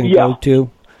people can go to?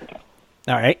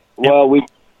 All right. Well,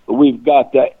 we've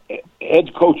got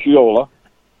Ed Cocciola.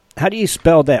 How do you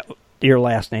spell that, your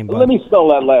last name, bud? Let me spell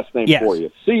that last name Yes. for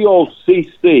you. Cocciola.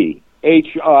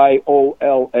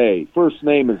 First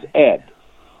name is Ed.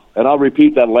 And I'll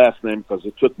repeat that last name because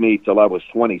it took me till I was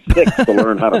 26 to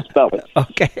learn how to spell it.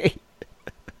 Okay.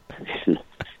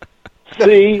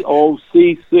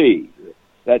 Cocc.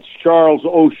 That's Charles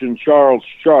Ocean, Charles.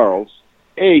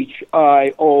 Hiola.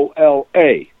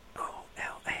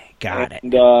 Got it.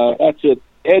 And that's it.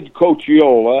 Ed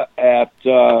Cocciola at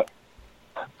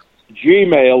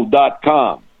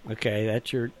gmail.com. Okay,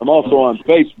 that's your... I'm also on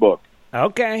Facebook.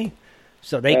 Okay.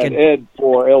 So they at can... Ed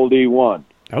for LD1.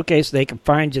 Okay, so they can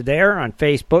find you there on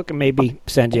Facebook and maybe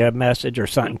send you a message or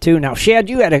something, too. Now, Shad,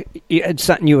 you had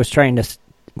something you was trying to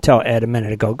tell Ed a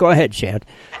minute ago. Go ahead, Shad.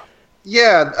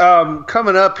 Yeah,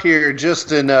 coming up here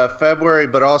just in February,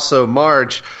 but also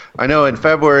March. I know in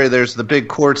February there's the big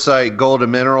Quartzsite Gold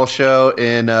and Mineral Show.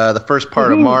 In the first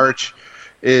part of March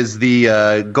is the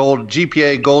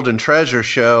GPA Golden Treasure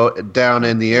Show down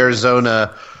in the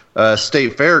Arizona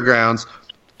State Fairgrounds.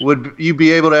 Would you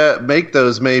be able to make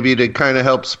those maybe to kind of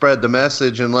help spread the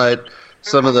message and let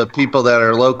some of the people that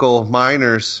are local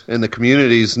miners in the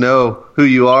communities know who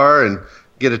you are and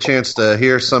get a chance to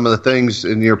hear some of the things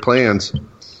in your plans?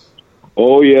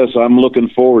 Oh, yes, I'm looking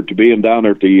forward to being down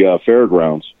there at the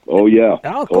fairgrounds. Oh, yeah.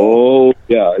 Oh, cool. Oh,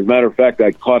 yeah. As a matter of fact,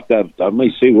 I caught that. Let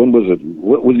me see. When was it?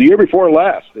 It was the year before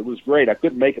last. It was great. I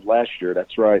couldn't make it last year.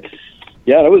 That's right.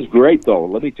 Yeah, that was great, though.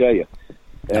 Let me tell you.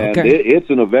 And it's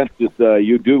an event that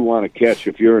you do want to catch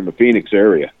if you're in the Phoenix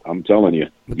area. I'm telling you.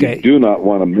 Okay. You do not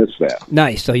want to miss that.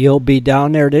 Nice. So you'll be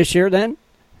down there this year then?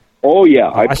 Oh, yeah.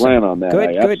 Awesome. I plan on that.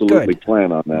 I absolutely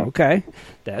plan on that. Okay.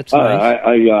 That's nice.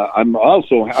 I'm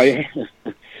also,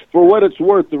 for what it's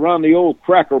worth, around the old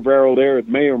Cracker Barrel there at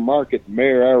Mayor Market,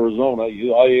 Mayor, Arizona,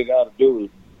 all you got to do is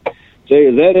say,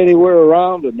 is that anywhere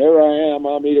around? And there I am.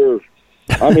 I'm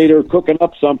either cooking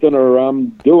up something or I'm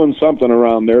doing something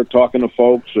around there, talking to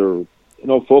folks, or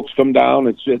folks come down.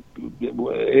 It's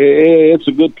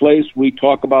a good place. We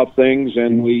talk about things,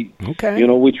 and we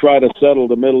we try to settle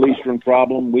the Middle Eastern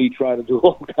problem. We try to do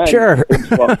all kinds of things.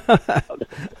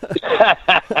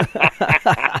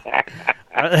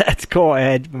 That's cool,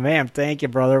 Ed. Man, thank you,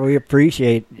 brother. We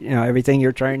appreciate everything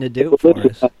you're trying to do for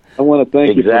us. I want to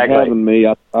thank you for having me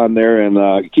up on there,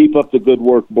 and keep up the good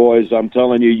work, boys. I'm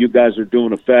telling you, you guys are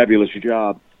doing a fabulous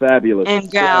job. Fabulous.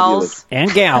 And gals. Fabulous.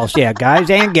 And gals, yeah, guys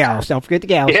and gals. Don't forget the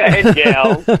gals. Yeah, and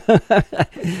gals.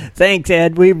 Thanks,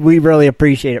 Ed. We really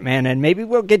appreciate it, man. And maybe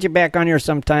we'll get you back on here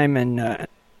sometime, and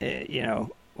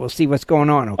we'll see what's going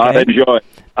on. Okay.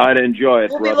 I'd enjoy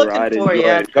it, We'll be brother. looking I'd for enjoy you it.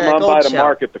 at Come the on Gold by the Show.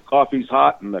 market. The coffee's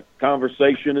hot and the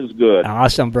conversation is good.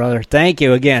 Awesome, brother. Thank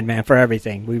you again, man, for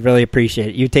everything. We really appreciate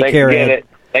it. You take care, Ed.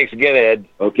 Thanks again, Ed.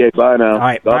 Okay, bye now. All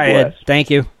right, God bye, bless. Ed.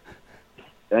 Thank you.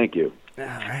 Thank you. All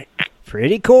right,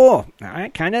 pretty cool. All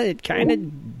right, kind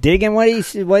of digging what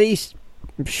he's showing.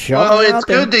 Well, it's out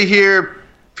there. good to hear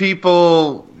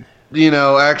people,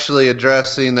 actually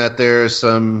addressing that there's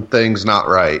some things not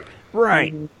right.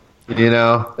 Right.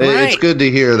 It's good to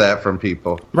hear that from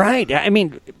people. Right. I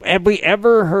mean, have we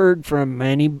ever heard from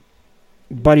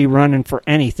anybody running for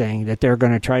anything that they're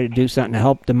going to try to do something to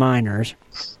help the miners?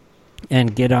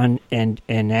 and get on and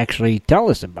actually tell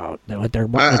us about what they're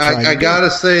wanting to try to I do.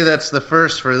 gotta say that's the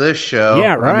first for this show.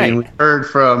 Yeah, right. I mean, we've heard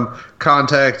from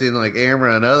contacting like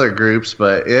AMRA and other groups,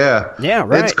 but yeah,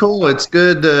 right. It's cool. It's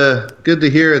good to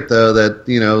hear it though that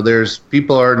there's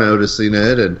people are noticing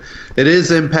it, and it is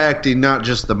impacting not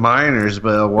just the miners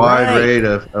but a wide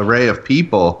array of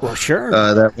people. Well, sure.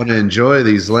 That want to enjoy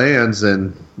these lands,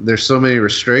 and there's so many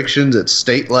restrictions at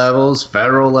state levels,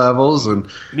 federal levels, and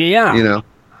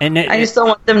And I just don't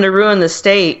want them to ruin the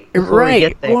state before we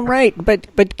get there. Well, right.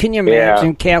 But can you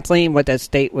imagine, Kathleen, what that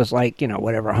state was like,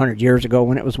 100 years ago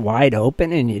when it was wide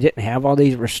open and you didn't have all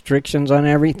these restrictions on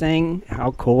everything,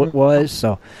 how cool it was.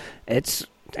 So it's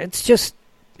just,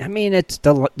 there's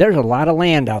a lot of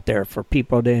land out there for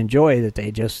people to enjoy that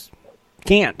they just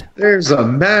can't. There's a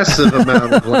massive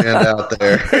amount of land out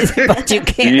there. But you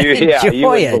can't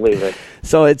enjoy it. Believe it.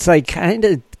 So it's like kind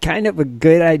of a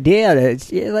good idea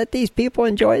to let these people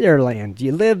enjoy their land.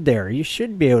 You live there. You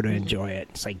should be able to enjoy it.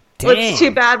 It's like, dang. Well, it's too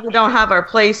bad we don't have our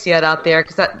place yet out there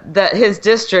because that his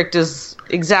district is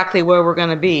exactly where we're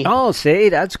going to be. Oh, see,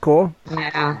 that's cool.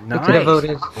 Yeah, nice. We could have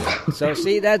voted. So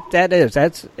see,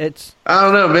 it's. I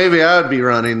don't know. Maybe I would be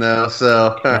running though.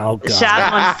 So. Oh God.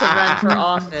 Shad wants to run for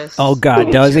office. Oh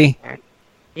God, does he?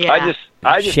 Yeah. I just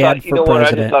thought, I just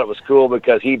thought it was cool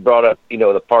because he brought up,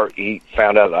 the part he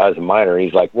found out I was a miner.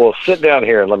 He's like, well, sit down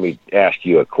here and let me ask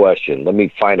you a question. Let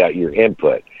me find out your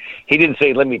input. He didn't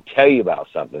say, let me tell you about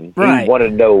something. Right. He wanted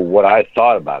to know what I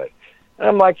thought about it. And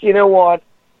I'm like, you know what?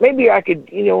 Maybe I could,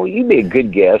 you'd be a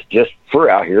good guest just for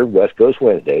out here, West Coast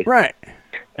Wednesdays. Right.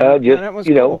 Just,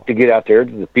 cool. To get out there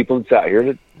to the people that's out here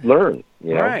to learn,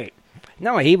 Right.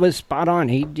 No, he was spot on.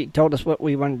 He told us what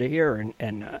we wanted to hear,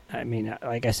 and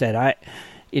like I said,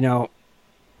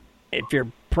 if you're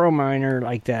pro miner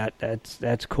like that,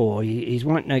 that's cool. He's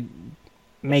wanting to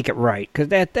make it right because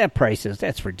that price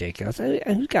that's ridiculous.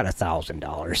 Who's got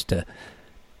 $1,000 to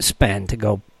spend to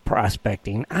go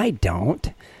prospecting? I don't,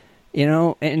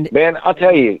 And man, I'll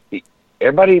tell you,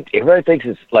 everybody thinks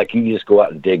it's like you just go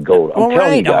out and dig gold. I'm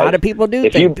telling you guys, a lot of people do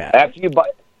think that.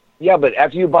 But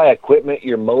after you buy equipment,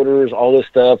 your motors, all this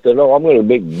stuff, then I'm going to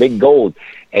make big gold,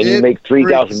 and you make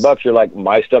 $3,000. You're like,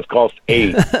 my stuff costs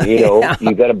 $8,000.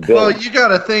 You got to build. Well, you got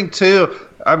to think too.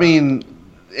 I mean,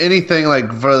 anything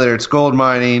like whether it's gold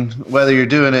mining, whether you're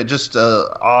doing it just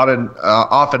off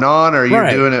and on, or you're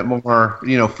doing it more,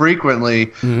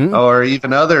 frequently, or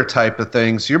even other type of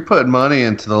things, you're putting money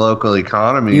into the local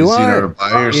economies, to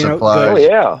buy your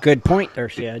supplies. Good point there,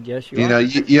 Shad. Yes, you are.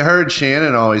 You heard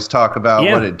Shannon always talk about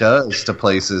what it does to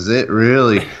places. It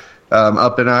really,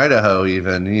 up in Idaho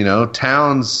even,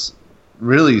 towns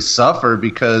really suffer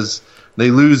because they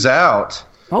lose out.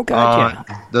 Oh, gotcha.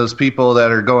 Those people that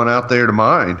are going out there to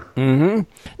mine.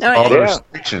 Mm-hmm. All the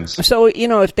restrictions. So,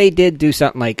 if they did do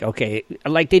something like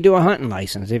they do a hunting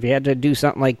license, if you had to do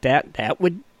something like that,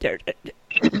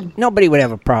 nobody would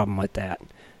have a problem with that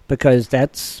because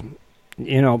that's,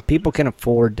 people can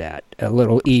afford that a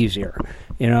little easier,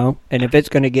 and if it's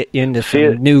going to get you into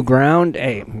some new ground,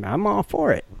 hey, I'm all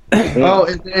for it. Oh,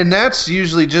 and that's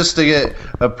usually just to get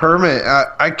a permit.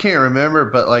 I can't remember,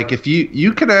 but like if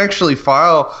you can actually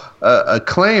file a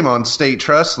claim on state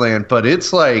trust land, but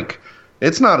it's like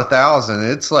it's not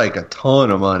 $1,000, it's like a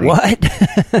ton of money. What?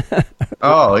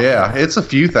 Oh yeah, it's a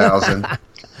few thousand.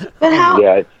 But how?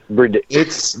 Yeah,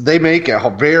 they make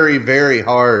it very, very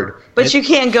hard. But you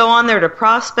can't go on there to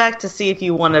prospect to see if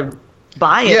you want to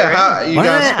buy it. Yeah, you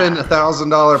got to spend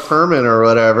 $1,000 permit or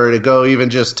whatever to go even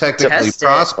just technically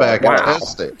prospect and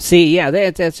test it. See,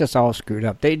 that's just all screwed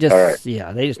up. They just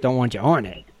they just don't want you on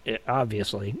it,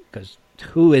 obviously, because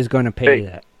who is going to pay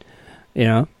that?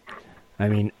 I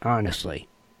mean, honestly,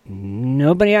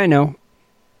 nobody I know.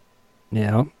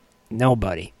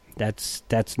 Nobody.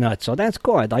 That's nuts. So that's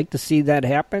cool. I'd like to see that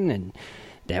happen, and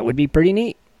that would be pretty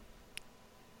neat.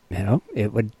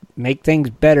 It would make things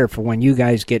better for when you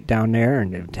guys get down there,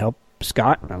 and it would help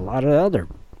Scott and a lot of other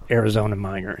Arizona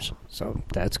miners. So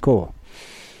that's cool.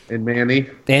 And Manny.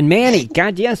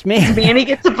 God, yes, Manny. Manny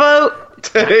gets a vote.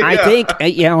 I think,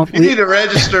 we need to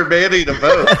register Manny to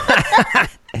vote.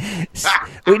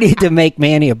 We need to make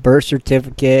Manny a birth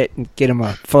certificate and get him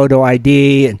a photo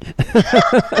ID. And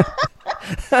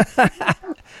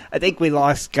I think we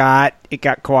lost Scott. It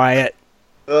got quiet.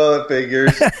 Oh, it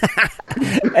figures.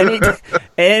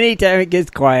 Anytime it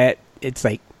gets quiet, it's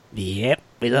like, yep,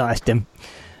 we lost him.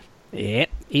 Yep,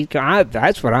 he's gone.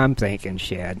 That's what I'm thinking,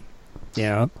 Shad.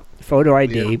 Photo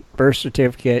ID, birth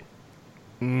certificate.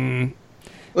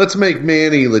 Let's make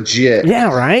Manny legit.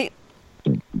 Yeah, right?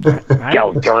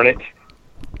 God darn it.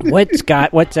 What's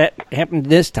that happened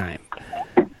this time?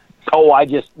 Oh,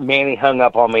 Manny hung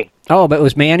up on me. Oh, but it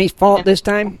was Manny's fault this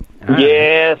time? All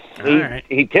Yes, right.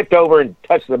 he tipped over and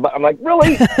touched the button. I'm like,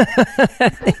 really?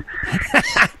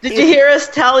 Did you hear us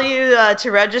tell you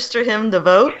to register him to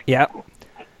vote? Yep.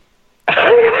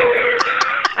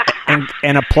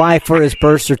 and apply for his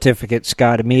birth certificate,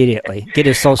 Scott, immediately. Get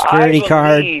his Social Security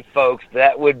card. Folks,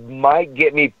 that might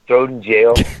get me thrown in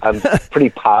jail. I'm pretty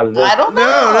positive. I don't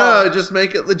know. No, just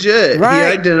make it legit.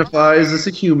 Right. He identifies as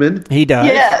a human. He does.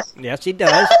 Yes. Yes, he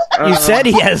does. You said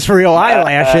he has real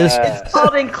eyelashes. It's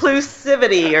called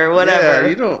inclusivity or whatever.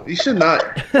 Yeah, you should not.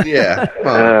 Yeah.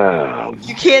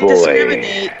 You can't boy.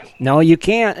 discriminate. No, you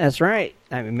can't. That's right.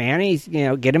 I mean, Manny's,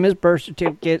 get him his birth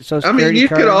certificate, Social Security you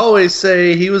card. could always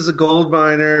say he was a gold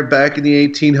miner back in the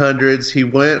 1800s. He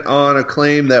went on a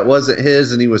claim that wasn't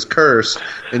his, and he was cursed.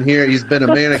 And here he's been a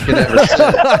mannequin ever since.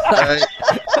 Right?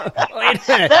 Wait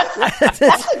a minute. That's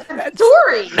a good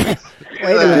story.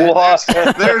 Wait a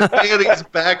minute. There's Manny's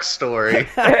backstory.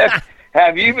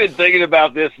 Have you been thinking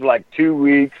about this for like 2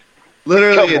 weeks?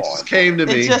 Literally, Come it just on. came to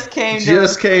me. It just came to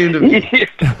Just came to me.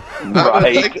 I would like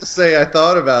Right. to say I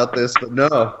thought about this, but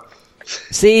no.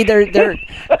 See, they're.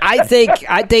 I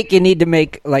think you need to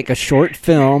make like a short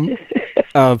film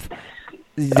of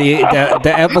the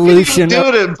evolution. Do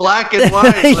of, it in black and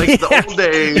white like the old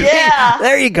days. Yeah.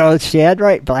 There you go, Shad.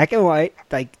 Right, black and white,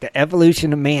 like the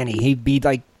evolution of Manny. He'd be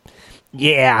like,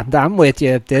 "Yeah, I'm with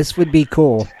you. This would be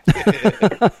cool."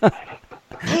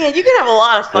 Man, you could have a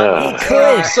lot of fun.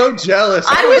 Oh, I'm so jealous.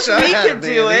 I wish we had could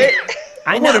do Manny. it.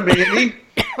 I want know, a Manny.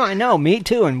 I know. Me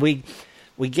too. And we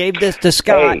gave this to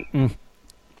Scott. Hey. and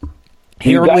You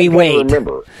Here guys we gotta wait.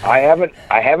 Remember, I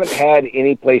haven't had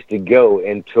any place to go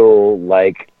until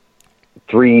like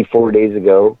 3-4 days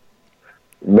ago.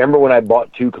 Remember when I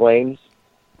bought 2 claims?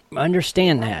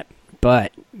 Understand that,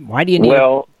 but why do you need?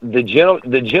 Well, the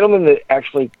gentleman that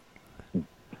actually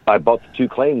I bought the 2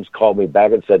 claims called me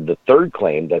back and said the 3rd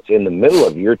claim that's in the middle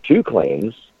of your 2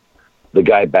 claims, the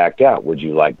guy backed out. Would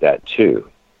you like that too?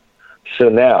 So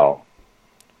now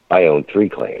I own 3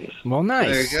 claims. Well, nice.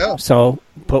 There you go. So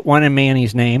put one in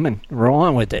Manny's name and roll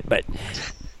on with it. But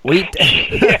we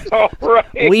All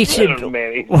right. we should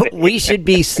Manny. we should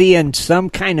be seeing some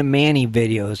kind of Manny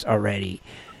videos already.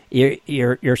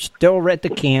 You're still at the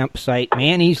campsite.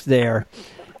 Manny's there.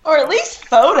 Or at least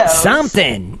photos.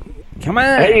 Something. Come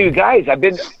on. Hey, you guys,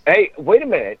 hey, wait a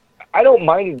minute. I don't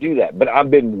mind to do that, but I've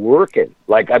been working.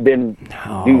 Like, I've been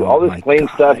do all my this claim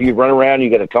God. stuff. You run around, you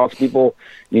got to talk to people,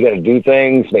 you got to do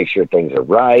things, make sure things are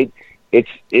right. It's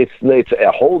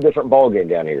a whole different ballgame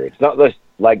down here. It's not just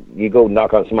like you go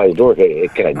knock on somebody's door. Hey,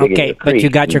 can I dig into Okay, the but creek? you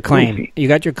got your claim. You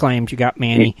got your claims. You got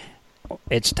Manny.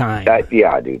 It's time.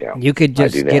 Yeah, I do now. You could I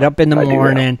just do now. get up in the I do now.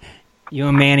 morning. You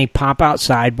and Manny pop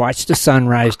outside, watch the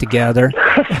sunrise together.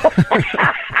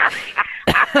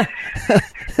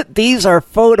 These are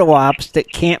photo ops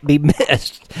that can't be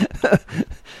missed.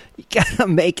 You gotta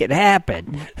make it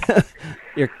happen.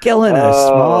 You're killing us,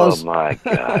 Oh, Smalls. my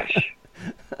gosh.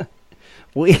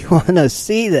 We want to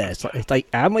see this. It's like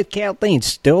I'm with Kathleen.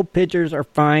 Still pictures are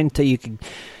fine till you can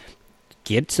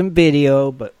get some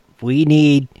video, but we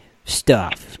need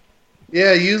stuff.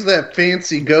 Yeah, use that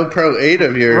fancy GoPro 8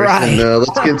 of yours, Right. and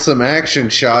let's get some action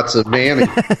shots of Manny.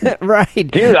 Right.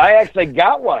 Dude, I actually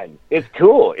got one. It's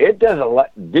cool. It does a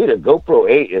lot. Dude, a GoPro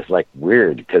 8 is like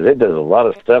weird because it does a lot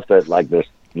of stuff that like there's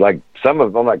like some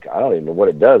of them like I don't even know what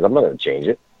it does. I'm not going to change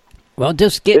it. Well,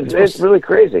 just get. It's really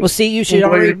crazy. Well, see, you should Way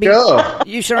already to be. go.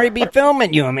 You should already be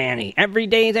filming you and Manny every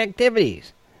day's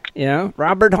activities. You know,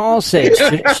 Robert Hall said.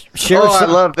 Share I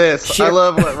some- love this. I share-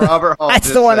 love what Robert Hall That's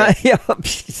just the one said. I.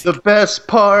 The best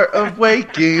part of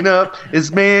waking up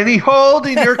is Manny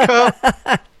holding your cup.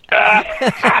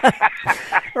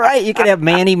 Right, you could have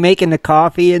Manny making the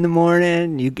coffee in the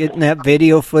morning. You getting that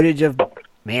video footage of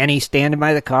Manny standing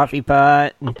by the coffee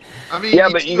pot. I mean, yeah,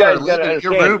 but you guys got to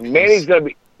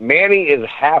understand, Manny is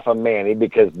half a Manny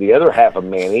because the other half of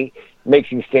Manny makes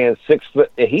him stand 6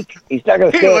 foot. He's not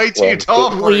going to stand. way too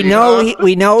tall for We you, know huh?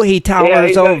 we know he towers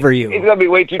he's over He's you. going to be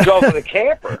way too tall for the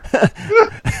camper.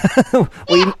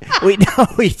 we know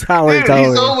he towers Dude, over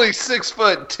he's you. only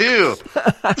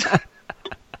 6'2".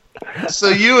 So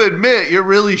you admit you're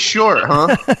really short,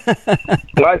 huh?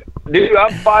 Dude,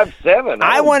 I'm 5'7".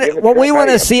 I want to. Well, we want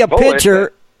to see a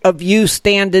picture of you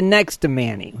standing next to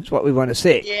Manny. That's what we want to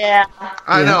see. Yeah.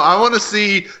 I know. I want to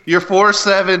see your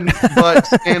 4'7" butt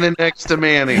standing next to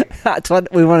Manny. That's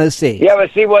what we want to see. Yeah,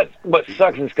 but see what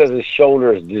sucks is because his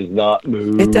shoulders does not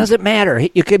move. It doesn't matter.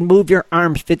 You can move your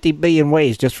arms 50 billion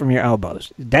ways just from your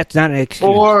elbows. That's not an excuse.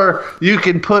 Or you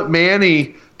can put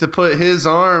Manny to put his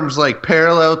arms like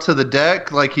parallel to the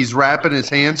deck, like he's wrapping his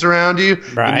hands around you.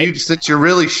 Right. And you, since you're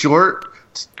really short,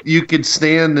 you could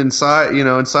stand inside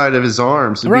of his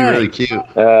arms. It'd be really cute.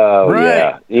 Oh,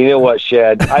 yeah. You know what,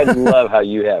 Shad? I love how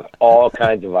you have all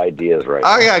kinds of ideas right now.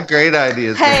 I got great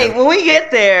ideas. Hey, man. when we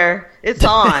get there, it's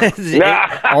on.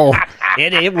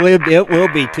 It will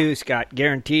be too, Scott.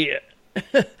 Guarantee it.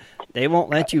 They won't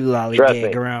let you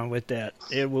lollygag around with that.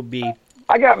 It will be.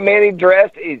 I got Manny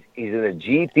dressed. He's in a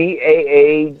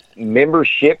GPAA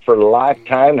membership for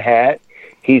lifetime hat.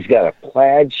 He's got a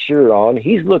plaid shirt on.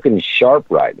 He's looking sharp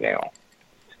right now.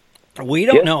 We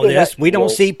don't know this. We don't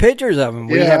see pictures of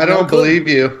him. I don't believe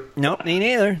you. Nope, me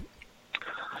neither.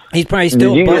 He's probably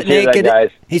still butt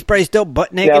naked. He's probably still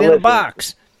butt naked in a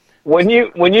box. When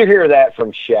you hear that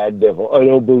from Shad Biffle, I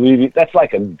don't believe you. That's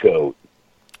like a goat.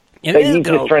 He's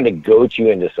just trying to goat you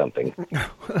into something.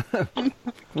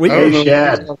 We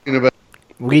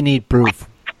need proof.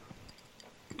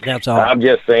 That's all. I'm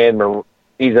just saying,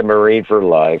 he's a Marine for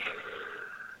life.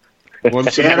 Well,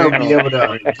 Shad will be able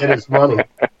to get his money.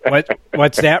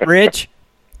 What's that, Rich?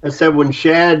 I said when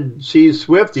Shad sees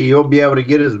Swifty, he'll be able to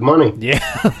get his money. Yeah.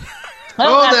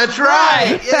 Oh, that's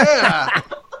right. Yeah.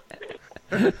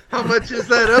 How much is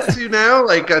that up to now?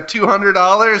 Like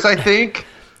 $200, I think.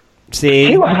 See,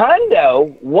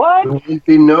 $200? What? There won't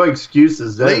be no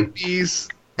excuses then. Late fees,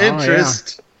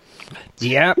 interest.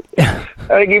 Yeah. I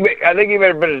think you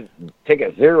better take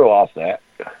a zero off that.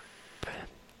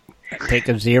 Take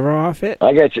a zero off it?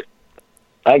 I got your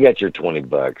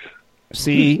 $20.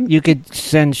 See, you could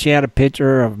send Shad a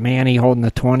picture of Manny holding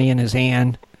the 20 in his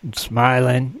hand and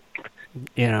smiling.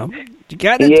 You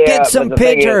got to get some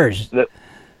pictures.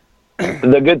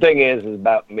 The good thing is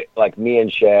about like me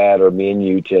and Shad or me and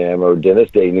you, Tim, or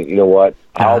Dennis Dayton, you know what?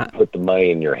 I'll put the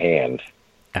money in your hand.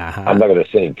 I'm not going to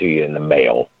send it to you in the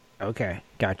mail. Okay,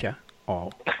 gotcha.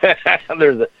 Oh.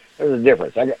 There's a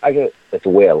difference. I get it's a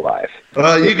way of life.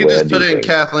 Well, you can just put it in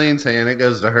Kathleen's hand. It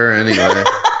goes to her anyway.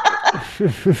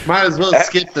 Might as well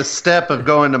skip the step of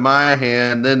going to my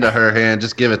hand, then to her hand.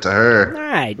 Just give it to her.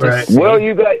 Right. Well,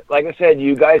 you guys, like I said,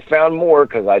 you guys found more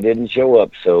because I didn't show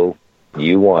up, so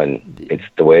you won. It's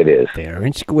the way it is. Fair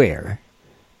and square.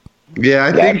 Yeah,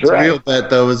 I think the real bet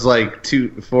though was like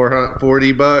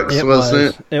 $440,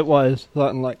 wasn't it? It was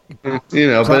something like.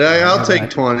 But I'll take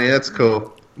 20. That's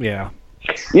cool. Yeah.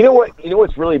 You know what? You know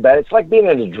what's really bad? It's like being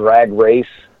in a drag race,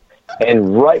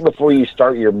 and right before you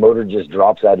start, your motor just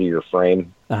drops out of your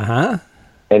frame.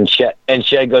 And Shad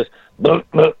goes all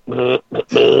the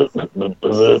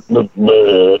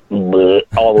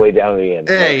way down to the end.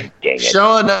 Hey,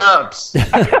 showing up.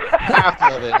 Half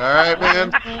of it, all right,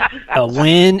 man? A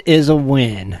win is a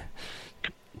win.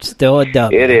 It's still a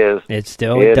W. It is. It's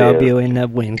still a W in the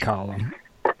win column.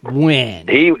 Win.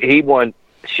 He won.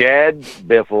 Shad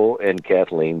Biffle and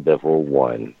Kathleen Biffle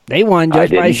won. They won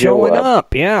just by showing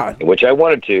up, yeah. Which I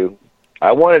wanted to.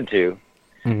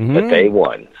 But they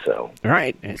won, so.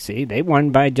 Right. See, they won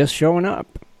by just showing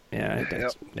up. Yeah,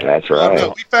 that's right.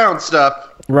 No, we found stuff.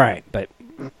 Right, but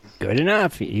good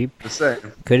enough. You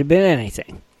could have been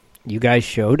anything. You guys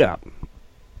showed up,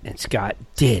 and Scott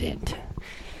didn't.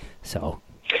 So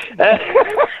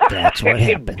that's what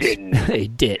happens. He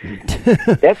didn't.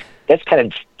 That's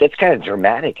kind of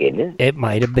dramatic, isn't it? It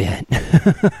might have been.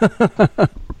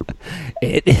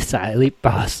 It is highly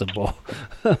possible.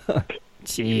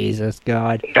 Jesus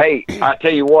God. Hey, I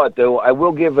tell you what, though, I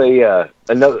will give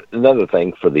another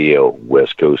thing for the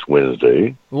West Coast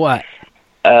Wednesday. What?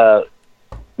 Man,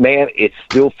 it's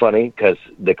still funny because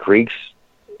the creeks,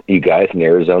 you guys in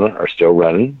Arizona, are still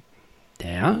running.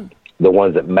 Yeah. The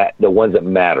ones that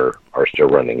matter are still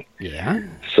running. Yeah.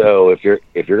 So if you're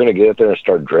going to get out there and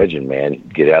start dredging, man,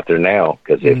 get out there now,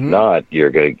 because if not,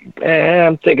 you're going to.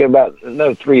 I'm thinking about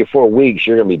another 3 or 4 weeks,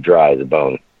 you're going to be dry as a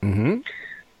bone.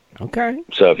 Okay.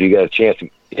 So if you got a chance to,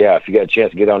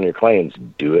 get on your claims,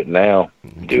 do it now.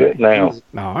 Okay. Do it now.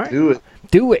 All right.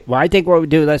 Do it. Well, I think what we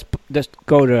do, let's just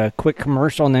go to a quick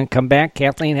commercial and then come back.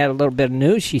 Kathleen had a little bit of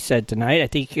news she said tonight. I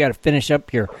think you got to finish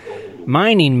up your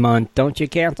mining month, don't you,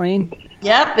 Kathleen?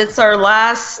 Yep, it's our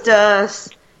last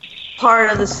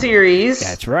part of the series.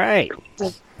 That's right.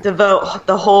 Devote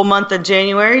the whole month of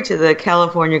January to the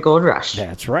California Gold Rush.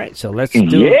 That's right. So let's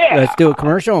do a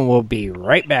commercial and we'll be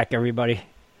right back, everybody.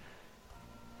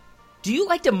 Do you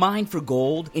like to mine for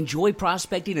gold? Enjoy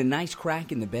prospecting a nice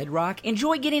crack in the bedrock?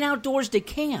 Enjoy getting outdoors to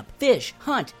camp, fish,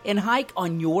 hunt, and hike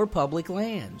on your public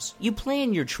lands? You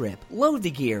plan your trip, load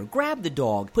the gear, grab the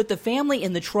dog, put the family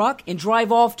in the truck, and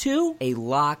drive off to a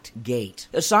locked gate.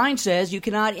 A sign says you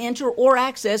cannot enter or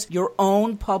access your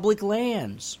own public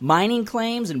lands. Mining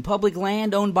claims and public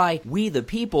land owned by we the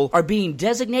people are being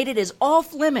designated as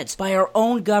off limits by our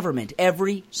own government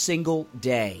every single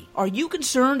day. Are you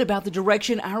concerned about the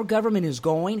direction our government government is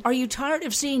going? Are you tired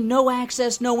of seeing no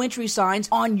access, no entry signs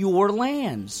on your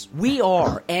lands? We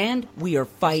are, and we are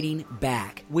fighting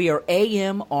back. We are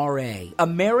AMRA,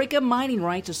 America Mining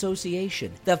Rights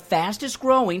Association, the fastest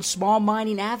growing small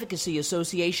mining advocacy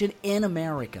association in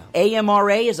America.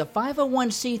 AMRA is a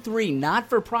 501c3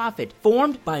 not-for-profit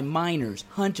formed by miners,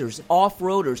 hunters,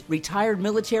 off-roaders, retired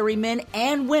military men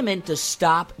and women to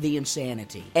stop the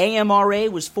insanity.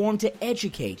 AMRA was formed to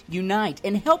educate, unite,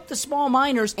 and help the small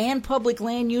miners and public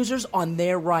land users on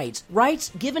their rights.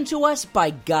 Rights given to us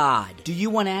by God. Do you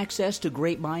want access to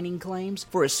great mining claims?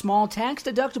 For a small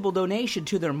tax-deductible donation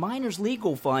to their Miners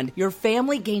Legal Fund, your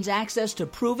family gains access to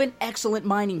proven excellent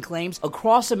mining claims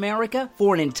across America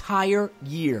for an entire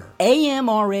year.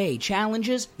 AMRA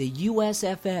challenges the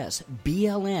USFS,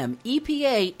 BLM,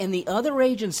 EPA, and the other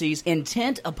agencies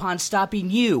intent upon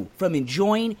stopping you from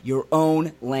enjoying your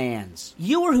own lands.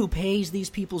 You are who pays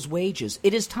these people's wages.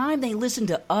 It is time they listen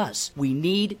to us. We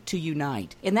need to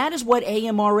unite. And that is what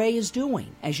AMRA is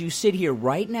doing. As you sit here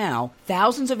right now,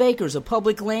 thousands of acres of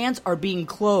public lands are being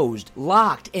closed,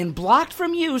 locked, and blocked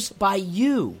from use by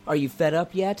you. Are you fed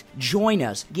up yet? Join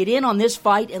us. Get in on this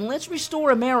fight and let's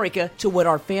restore America to what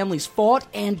our families fought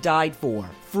and died for.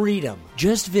 Freedom.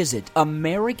 Just visit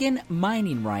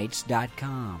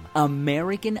AmericanMiningRights.com.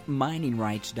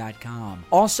 AmericanMiningRights.com.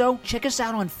 Also, check us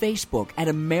out on Facebook at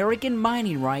American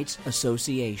Mining Rights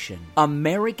Association.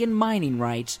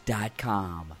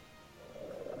 AmericanMiningRights.com.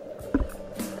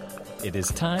 It is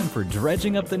time for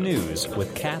Dredging Up the News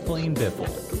with Kathleen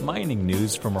Biffle. Mining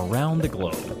news from around the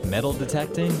globe. Metal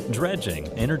detecting, dredging,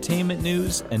 entertainment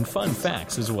news, and fun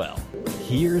facts as well.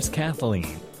 Here's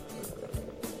Kathleen.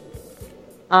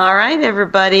 All right,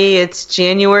 everybody. It's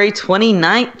January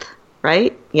 29th,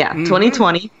 right? Yeah,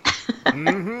 2020. I'm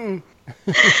going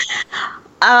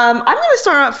to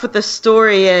start off with the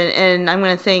story, and I'm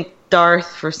going to thank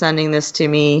Darth for sending this to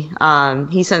me.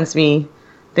 He sends me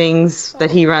things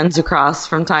that he runs across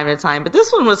from time to time, but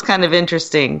this one was kind of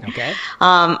interesting. Okay.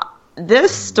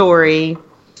 This story,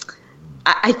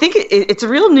 I think it's a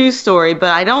real news story, but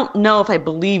I don't know if I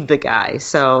believe the guy.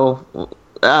 So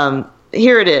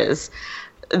here it is.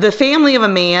 The family of a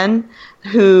man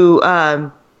who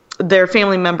their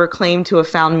family member claimed to have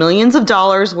found millions of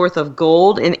dollars worth of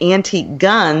gold and antique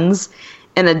guns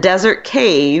in a desert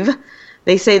cave.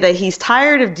 They say that he's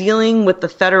tired of dealing with the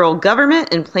federal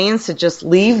government and plans to just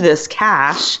leave this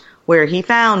cash where he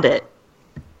found it.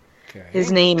 Okay.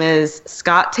 His name is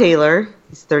Scott Taylor.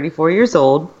 He's 34 years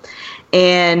old.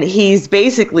 And he's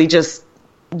basically just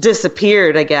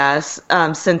disappeared, I guess,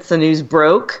 since the news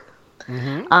broke.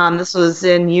 Mm-hmm. This was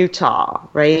in Utah,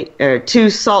 right? Or two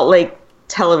Salt Lake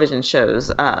television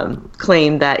shows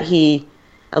claimed that he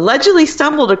allegedly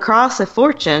stumbled across a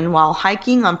fortune while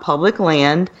hiking on public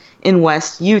land in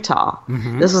West Utah.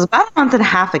 Mm-hmm. This was about a month and a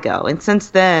half ago. And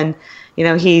since then, you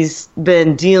know, he's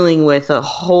been dealing with a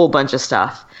whole bunch of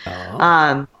stuff.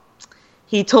 Oh.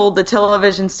 He told the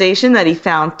television station that he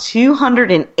found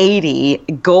 280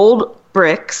 gold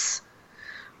bricks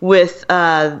with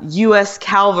U.S.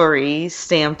 cavalry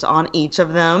stamped on each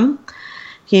of them.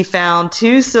 He found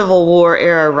 2 Civil War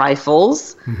era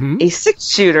rifles, mm-hmm. a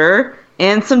 6-shooter,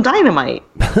 and some dynamite.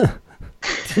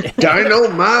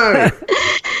 Dynamite!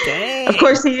 Dang. Of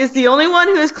course, he is the only one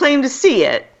who has claimed to see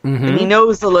it, mm-hmm. and he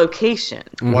knows the location.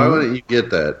 Mm-hmm. Why wouldn't you get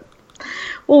that?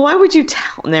 Well, why would you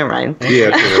tell? Never mind.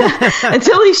 Yeah,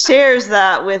 until he shares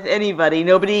that with anybody,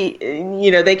 nobody,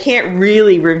 you know, they can't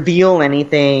really reveal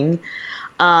anything.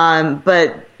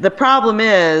 But the problem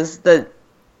is that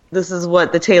this is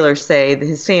what the Taylors say,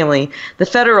 his family. The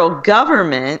federal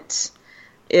government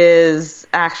is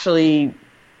actually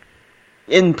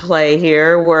in play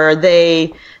here, where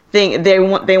they think they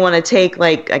want to take,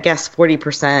 like, I guess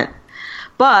 40%,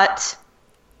 but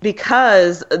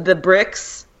because the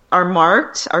bricks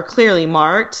are clearly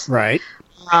marked, right?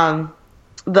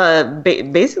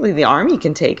 Basically the army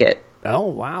can take it. Oh,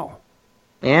 wow!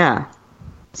 Yeah.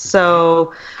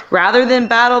 So rather than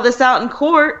battle this out in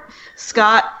court,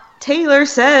 Scott Taylor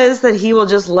says that he will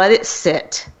just let it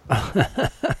sit.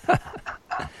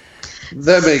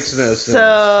 That makes no sense.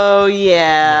 So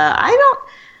yeah, I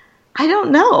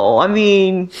don't know. I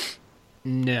mean,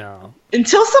 no.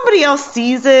 Until somebody else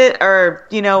sees it, or,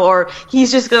 you know, or he's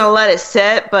just going to let it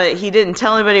sit, but he didn't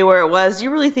tell anybody where it was.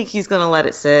 You really think he's going to let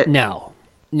it sit? No.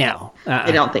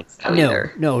 I don't think so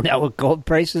either. No, not with gold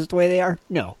prices the way they are.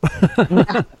 No.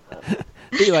 But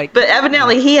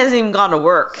evidently he hasn't even gone to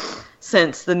work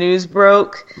since the news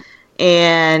broke,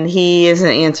 and he isn't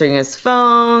answering his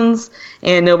phones,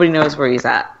 and nobody knows where he's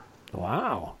at.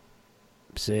 Wow.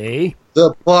 See?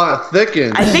 The plot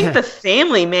thickens. I think the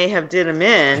family may have did him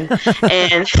in,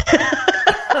 and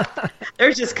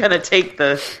they're just going to take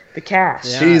the cash.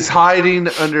 Yeah. She's hiding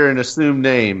under an assumed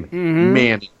name,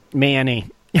 Manny. Manny.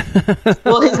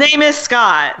 Well, his name is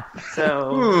Scott,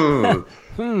 so...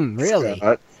 Really?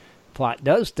 Scott. Plot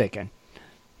does thicken.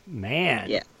 Man,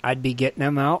 Yeah. I'd be getting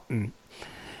them out and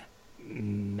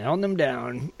melting them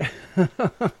down.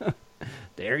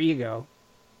 There you go.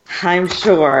 I'm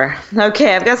sure.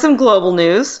 Okay, I've got some global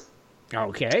news.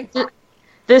 Okay.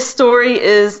 This story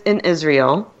is in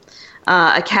Israel.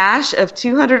 A cache of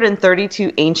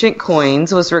 232 ancient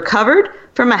coins was recovered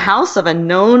from a house of a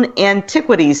known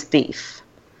antiquities thief.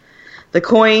 The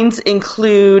coins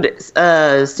include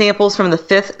samples from the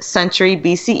 5th century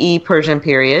BCE Persian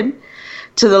period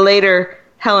to the later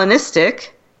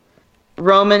Hellenistic,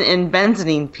 Roman, and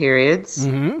Byzantine periods,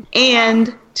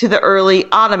 and to the early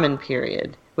Ottoman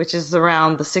period, which is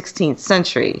around the 16th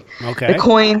century. Okay. The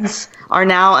coins are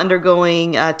now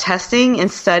undergoing testing and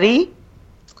study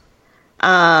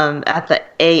at the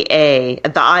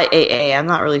IAA. I'm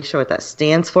not really sure what that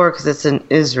stands for because it's in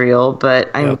Israel, but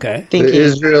I'm The thinking...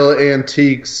 Israel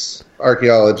Antiques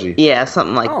Archaeology. Yeah,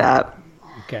 something like that.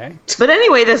 Okay. But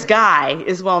anyway, this guy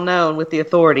is well known with the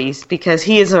authorities because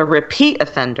he is a repeat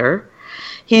offender.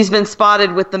 He's been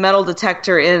spotted with the metal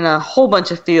detector in a whole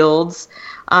bunch of fields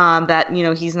that,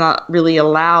 he's not really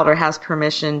allowed or has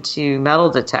permission to metal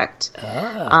detect.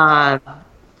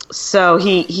 So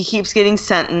he keeps getting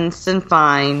sentenced and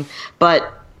fined,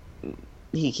 but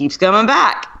he keeps coming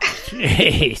back.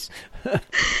 Jeez.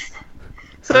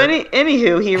 So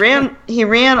anywho, he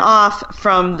ran off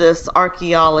from this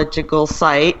archaeological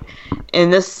site,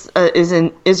 and this is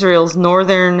in Israel's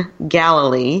northern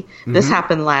Galilee. This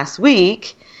happened last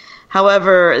week.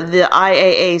 However, the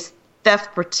IAA's theft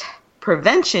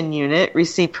prevention unit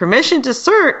received permission to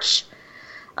search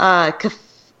the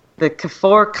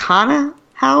Kafur Khana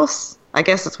house. I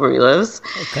guess that's where he lives.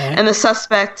 Okay. And the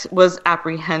suspect was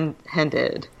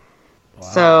apprehended. Wow.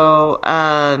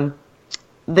 So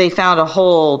they found a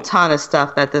whole ton of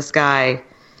stuff that this guy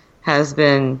has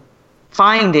been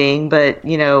finding, but,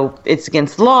 it's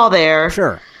against the law there.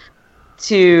 Sure.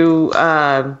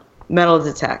 To metal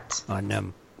detect. On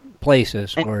them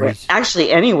places where he's...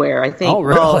 Actually, anywhere, I think. Oh,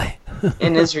 really? Well,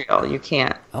 in Israel, you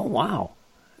can't. Oh, wow.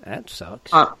 That sucks.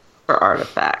 For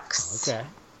artifacts. Okay.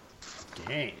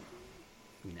 Dang.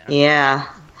 No. Yeah.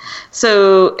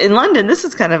 So in London, this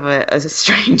is kind of a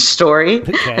strange story.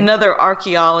 Okay. Another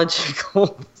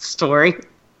archaeological story.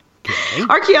 Okay.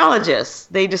 Archaeologists,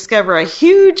 they discover a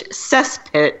huge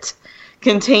cesspit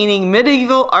containing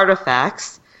medieval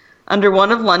artifacts under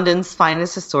one of London's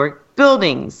finest historic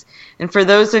buildings. And for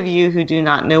those of you who do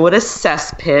not know what a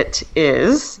cesspit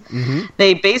is,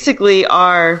 they basically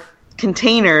are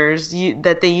containers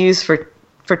that they use for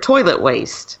toilet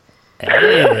waste. I'm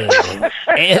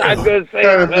going to say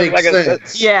That makes like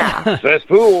sense. Yeah.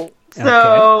 cesspool.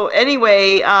 So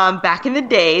anyway, back in the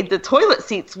day, the toilet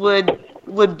seats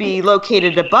would be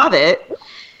located above it.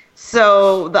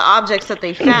 So the objects that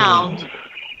they found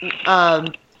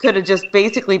could have just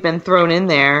basically been thrown in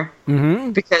there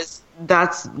because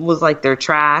that was like their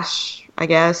trash, I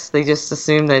guess. They just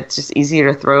assumed that it's just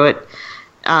easier to throw it,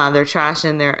 their trash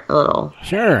in their little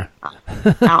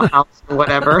outhouse or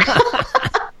whatever.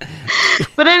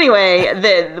 But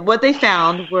anyway, what they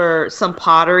found were some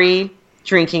pottery,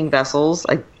 drinking vessels,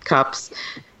 like cups,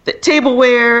 the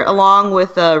tableware, along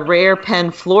with a rare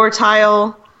pen floor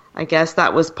tile. I guess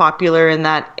that was popular in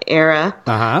that era.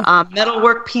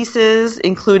 Metalwork pieces,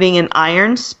 including an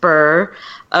iron spur,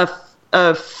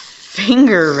 a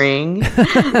finger ring.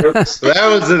 Oops, that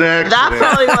was an accident. That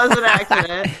probably was an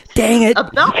accident. Dang it. A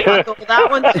belt buckle, that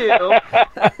one too.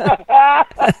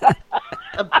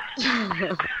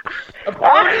 A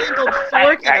bone-handled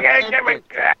fork and a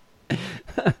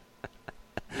pen.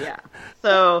 Yeah.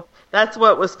 So that's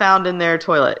what was found in their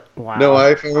toilet. Wow. No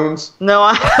iPhones?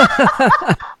 No,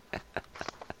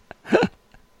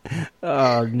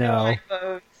 Oh, no.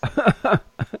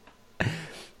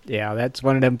 Yeah, that's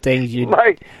one of them things you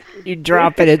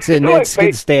drop it, it's going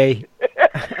to stay.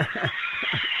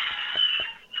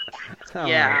 Oh,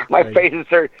 yeah. My face is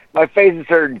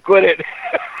hurting. Quit it.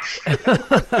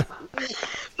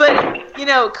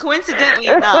 But, coincidentally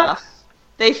enough,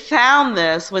 they found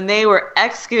this when they were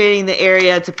excavating the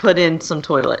area to put in some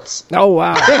toilets. Oh,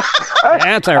 wow.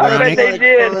 That's ironic. They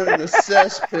did. The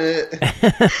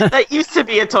cesspit. That used to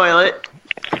be a toilet.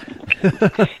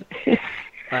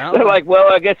 Well, They're like,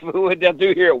 well, I guess we went down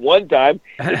through here at one time.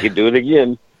 We can do it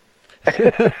again.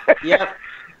 Yep.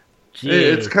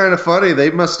 It's kind of funny. They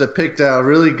must have picked a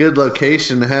really good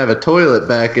location to have a toilet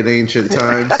back in ancient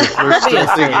times. We're still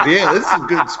thinking, yeah, this is a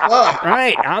good spot.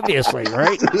 Right, obviously,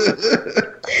 right?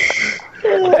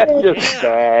 That's just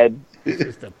sad.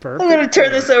 It's the I'm perfect. going to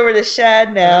turn this over to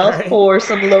Shad now for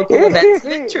some local events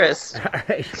of interest.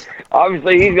 Right.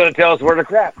 Obviously, he's going to tell us where to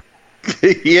crap.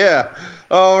 Yeah.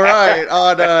 All right.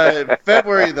 On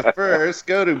February the 1st,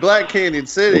 go to Black Canyon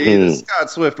City, the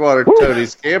Scott Swiftwater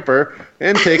Tony's camper,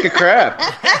 and take a crap.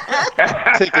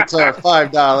 Tickets are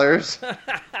 $5.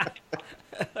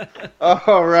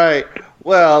 All right.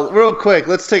 Well, real quick,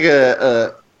 let's take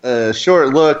a short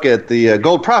look at the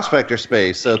Gold Prospector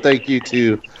space. So thank you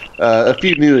to a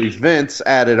few new events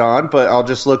added on, but I'll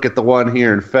just look at the one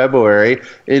here in February.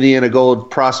 Indiana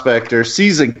Gold Prospector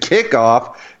season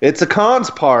kickoff. It's a cons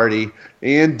party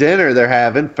and dinner they're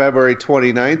having February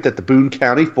 29th at the Boone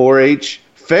County 4-H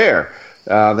Fair.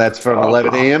 That's from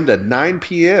 11 a.m. to 9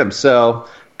 p.m. So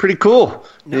pretty cool.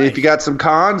 Nice. If you got some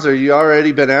cons or you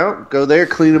already been out, go there,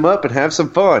 clean them up, and have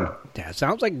some fun. That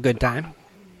sounds like a good time.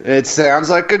 It sounds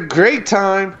like a great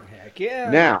time. Heck yeah.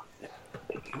 Now.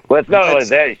 Well, it's not only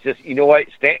that. It's just, you know what?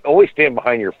 Always stand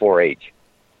behind your 4-H.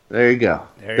 There you go.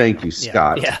 Thank you,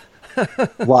 Scott. Yeah.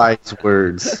 Wise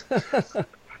words.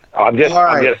 I'm just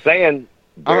saying.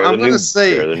 I'm going to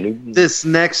say this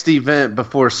next event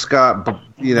before Scott,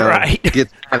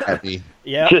 gets mad at me.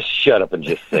 Yeah. Just shut up and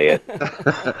just say it.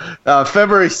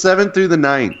 February 7th through the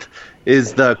 9th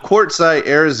is the Quartzsite,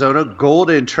 Arizona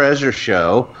Golden Treasure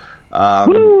Show.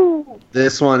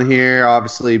 This one here,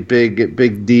 obviously,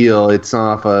 big deal. It's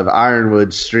off of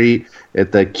Ironwood Street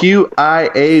at the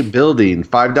QIA building.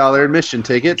 $5 admission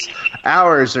tickets.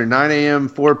 Hours are 9 a.m.,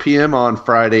 4 p.m. on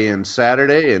Friday and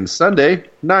Saturday, and Sunday,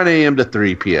 9 a.m. to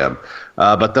 3 p.m.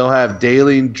 But they'll have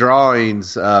daily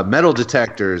drawings, metal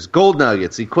detectors, gold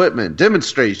nuggets, equipment,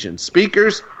 demonstrations,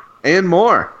 speakers, and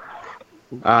more.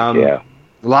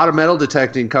 A lot of metal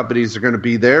detecting companies are going to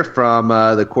be there, from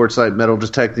the Quartzsite Metal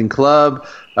Detecting Club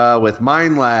with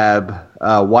Mine Lab,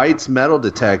 White's Metal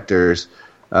Detectors,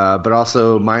 but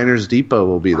also Miners Depot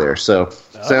will be there. So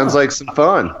sounds like some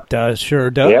fun.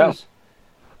 Sure does. Yeah.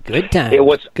 Good time.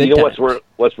 What's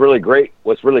really great?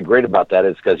 What's really great about that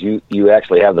is because you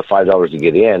actually have the $5 to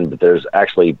get in, but there's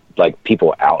actually like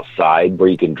people outside where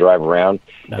you can drive around,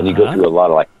 and you go through a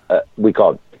lot of we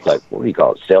call it what do you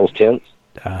call it? Sales tents.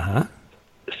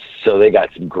 So they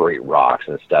got some great rocks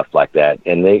and stuff like that,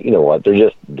 and they, you know what? They're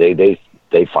just they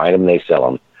find them, and they sell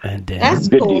them. And that's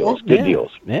good cool. deals. Good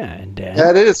deals. Yeah, and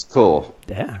that is cool.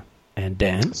 Yeah, and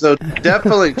Dan. So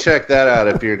definitely check that out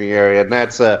if you're in the area, and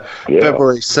that's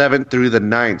February 7th through the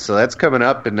 9th. So that's coming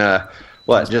up in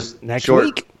just next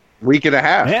week and a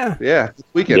half. Yeah,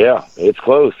 weekend. Yeah, it's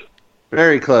close.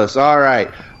 Very close. All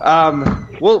right.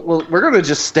 We're going to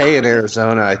just stay in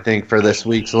Arizona, I think, for this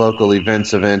week's local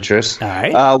events of interest. All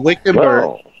right.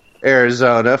 Wickenburg,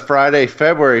 Arizona, Friday,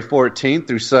 February 14th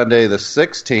through Sunday the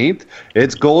 16th.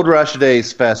 It's Gold Rush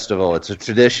Days Festival. It's a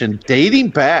tradition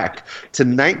dating back to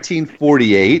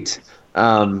 1948.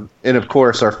 And, of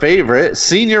course, our favorite,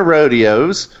 senior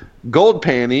rodeos, gold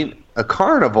panning, a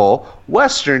carnival,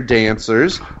 Western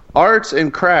dancers, arts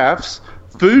and crafts,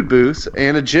 food booths,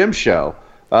 and a gym show.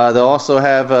 They'll also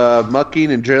have a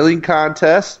mucking and drilling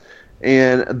contest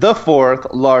and the 4th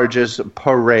largest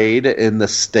parade in the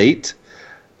state.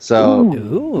 So,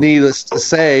 needless to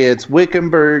say, it's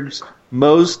Wickenburg's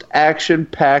most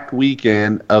action-packed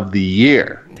weekend of the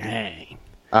year. Dang.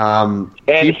 And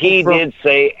he did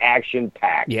say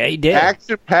action-packed. Yeah, he did.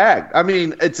 Action-packed. I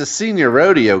mean, it's a senior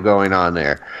rodeo going on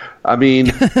there. I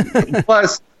mean,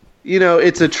 plus,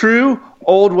 it's a true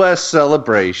Old West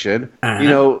celebration.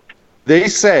 They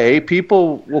say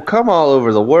people will come all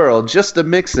over the world just to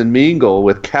mix and mingle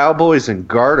with cowboys and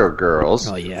garter girls.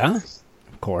 Oh, yeah.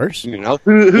 Of course.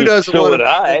 Who doesn't want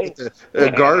to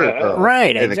a garter girl?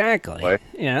 Right, exactly.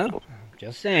 Yeah,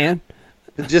 just saying.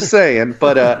 Just saying.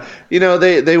 But,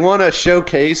 they want to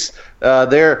showcase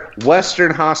their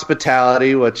Western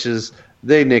hospitality, which is,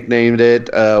 they nicknamed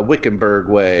it Wickenburg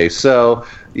Way. So,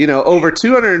 over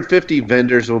 250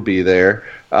 vendors will be there.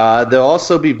 There'll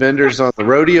also be vendors on the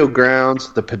rodeo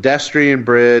grounds, the pedestrian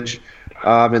bridge,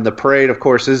 and the parade, of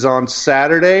course, is on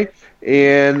Saturday.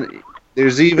 And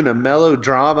there's even a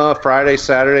melodrama Friday,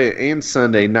 Saturday, and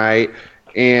Sunday night.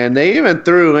 And they even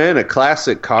threw in a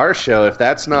classic car show, if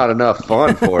that's not enough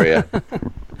fun for you.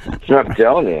 I'm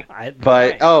telling you.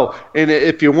 But, and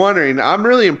if you're wondering, I'm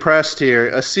really impressed here.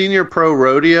 A senior pro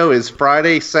rodeo is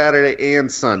Friday, Saturday,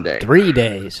 and Sunday. 3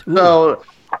 days. Ooh. So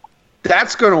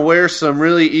that's going to wear some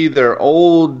really either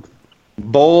old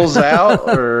bulls out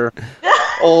or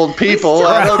old people.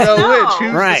 I don't know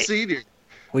which. Who's the senior?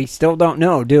 We still don't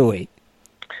know, do we?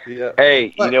 Yeah.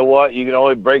 Hey, you know what? You can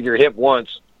only break your hip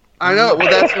once. I know. Well,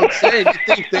 that's what I'm saying. You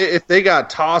think if they got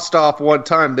tossed off one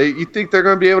time, you think they're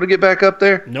going to be able to get back up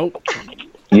there? Nope.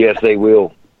 Yes, they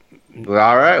will.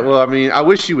 All right. Well, I mean, I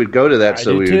wish you would go to that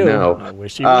so we would know. I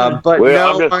wish you would. But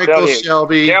Well, I'm no, just Michael telling you,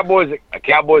 Shelby. Cowboy's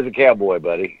a cowboy,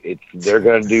 buddy. They're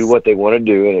going to do what they want to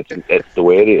do, and it's the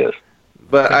way it is.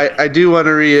 But I do want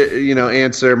to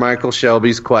answer Michael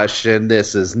Shelby's question.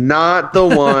 This is not the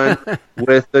one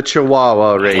with the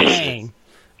Chihuahua racing.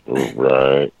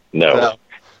 Right. No. So,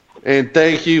 and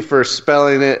thank you for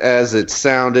spelling it as it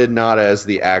sounded, not as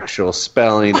the actual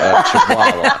spelling of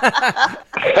Chihuahua.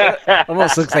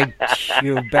 Almost looks like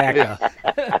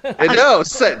Chewbacca. And no, it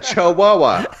said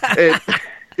Chihuahua.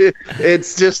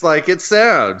 It's just like it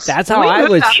sounds. That's how I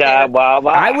would. Chihuahua.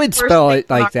 I would spell it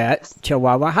like that.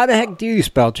 Chihuahua. How the heck do you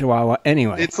spell Chihuahua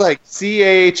anyway? It's like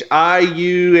CHIUHUA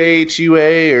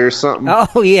or something.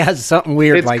 Oh yeah, something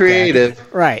weird It's like creative.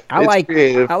 that. Right. I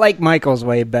like Michael's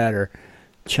way better.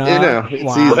 It's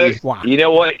easy. You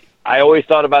know what? I always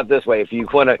thought about it this way: if you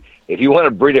want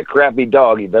to breed a crappy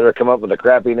dog, you better come up with a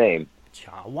crappy name.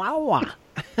 Chihuahua.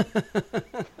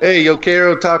 Hey, yo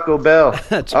quiero Taco Bell.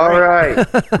 That's All right.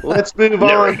 right. Let's move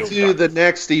on to the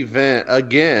next event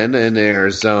again in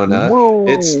Arizona. Whoa.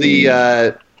 It's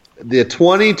the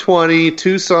 2020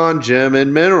 Tucson Gem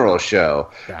and Mineral Show.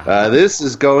 This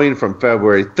is going from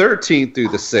February 13th through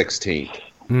the 16th.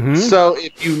 Mm-hmm. So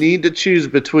if you need to choose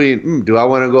between, do I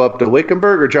want to go up to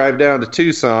Wickenburg or drive down to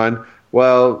Tucson?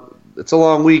 Well, it's a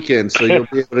long weekend, so you'll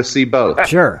be able to see both.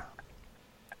 Sure.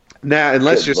 Now,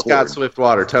 unless you're Scott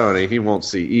Swiftwater Tony, he won't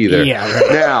see either. Yeah.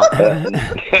 Right.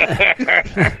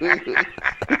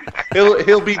 Now,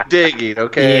 he'll be digging.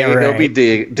 Okay, Yeah, right. He'll be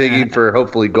digging for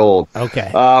hopefully gold. Okay.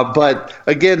 But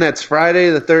again, that's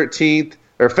Friday the 13th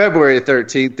or February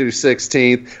 13th through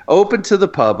 16th. Open to the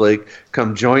public.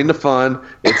 Come join the fun.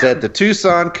 It's at the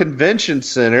Tucson Convention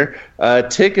Center.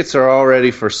 Tickets are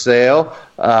already for sale.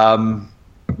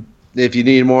 If you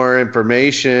need more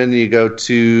information, you go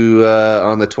to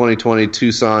on the 2020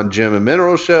 Tucson Gem and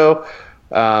Mineral Show.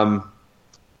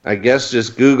 I guess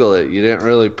just Google it. You didn't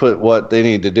really put what they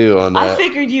need to do on that. I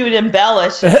figured you would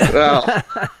embellish it Well,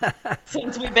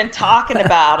 since we've been talking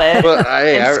about it. Well,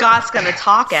 and Scott's going to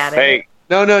talk at it. Hey,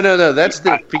 no. That's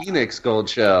the Phoenix Gold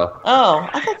Show. Oh,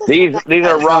 I thought these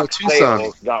are rock Tucson.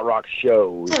 sales, not rock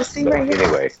shows. Oh, see But right here.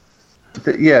 anyway,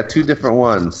 Yeah, two different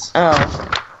ones.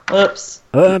 Oh, oops.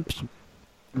 Oops.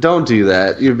 Don't do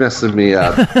that. You're messing me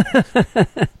up.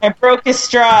 I broke his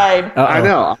stride. Uh-oh. I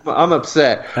know. I'm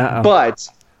upset. Uh-oh. But,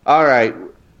 all right,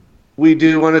 we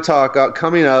do want to talk.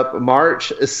 Coming up, March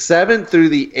 7th through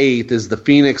the 8th is the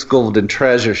Phoenix Golden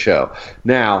Treasure Show.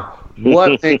 Now,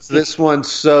 what makes this one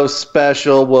so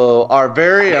special? Well, our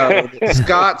very own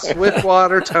Scott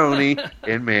Swiftwater Tony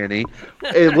and Manny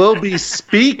will be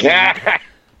speaking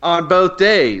on both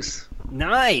days.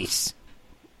 Nice.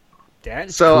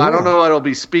 That's So cool. I don't know what he'll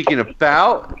be speaking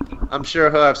about. I'm sure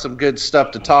he'll have some good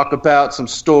stuff to talk about, some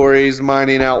stories,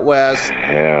 mining out west.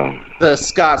 yeah. The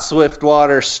Scott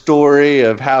Swiftwater story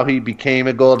of how he became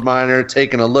a gold miner,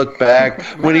 taking a look back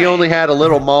when he only had a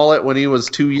little mullet when he was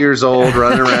 2 years old,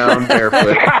 running around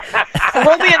barefoot.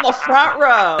 We'll be in the front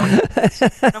row.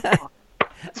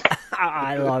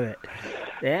 I love it.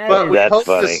 But we That's hope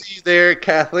funny. to see you there.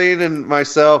 Kathleen and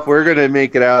myself, we're going to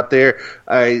make it out there.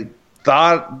 I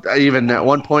thought even at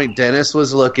one point Dennis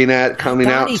was looking at coming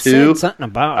out he too. said something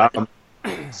about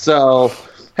it. So,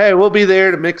 hey, we'll be there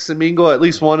to mix and mingle at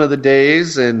least one of the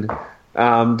days, and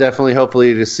definitely,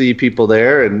 hopefully, to see people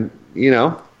there, and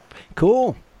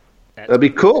Cool. that'll be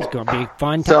cool. It's gonna be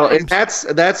fun So, times.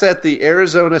 and that's at the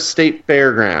Arizona State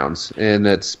Fairgrounds, and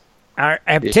it's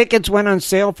Have tickets went on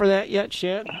sale for that yet,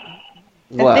 Shad?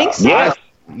 what? think so. Yes.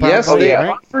 Yes, Probably, they right?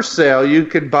 are for sale. You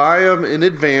can buy them in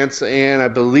advance, and I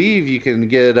believe you can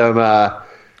get them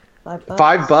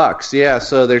 $5. Yeah,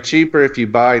 so they're cheaper if you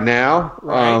buy now.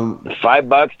 Right.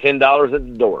 $5, $10 at the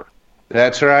door.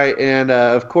 That's right, and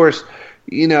of course,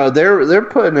 they're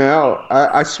putting out.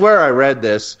 I swear I read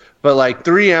this, but like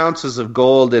 3 ounces of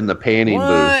gold in the panning What?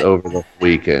 booth over the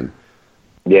weekend.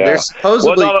 Yeah. They're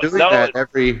supposedly Well, doing that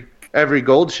every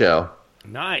gold show.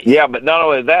 Nice. Yeah, but not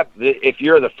only that, if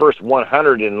you're the first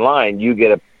 100 in line, you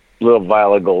get a little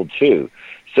vial of gold too.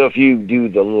 So if you do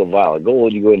the little vial of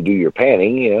gold, you go and do your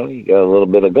panning, you got a little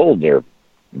bit of gold in your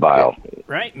vial.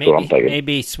 Right. That's what I'm thinking.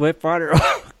 Maybe Swiftwater will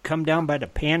come down by the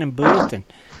pan and booth and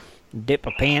dip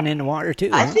a pan in the water too.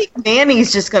 I huh? think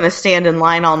Manny's just going to stand in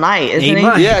line all night, isn't He he?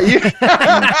 might. Yeah, you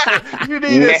need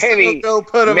to Manny, go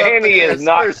put them Manny up is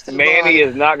not. Manny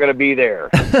is not going to be there.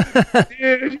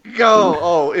 Dude, go.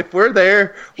 Oh, if we're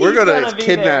there, we're He's gonna gonna be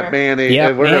kidnap there. Manny. Yeah,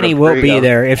 and we're Manny gonna will free be him.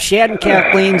 there. If Shad and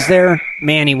Kathleen's there,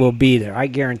 Manny will be there. I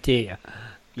guarantee you.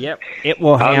 Yep, it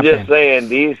will happen. I'm just saying,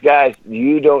 these guys,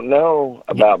 you don't know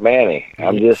about Manny.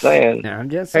 I'm just saying. I'm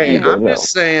just Hey, saying. I'm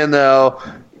just saying though,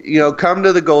 come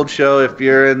to the Gold Show if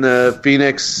you're in the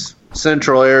Phoenix,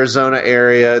 Central Arizona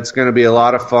area. It's going to be a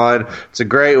lot of fun. It's a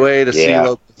great way to see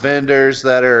local vendors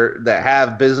that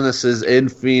have businesses in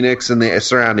Phoenix and the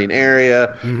surrounding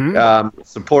area.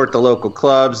 Support the local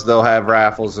clubs. They'll have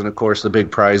raffles and, of course, the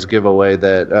big prize giveaway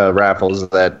raffles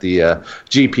that the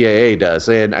GPAA does.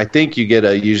 And I think you get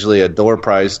usually a door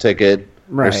prize ticket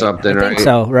or something. I think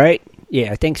so, right?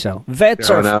 Yeah, I think so. Vets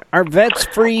are vets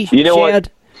free? You know Shad? what?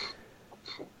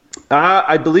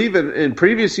 I believe in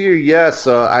previous year, yes.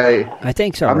 So I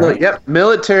think so. Right? Yep.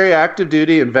 Military, active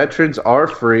duty, and veterans are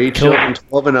free. Cool. Children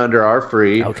 12 and under are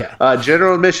free. Okay.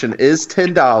 General admission is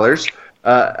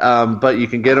 $10, but you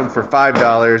can get them for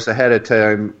 $5 ahead of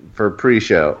time for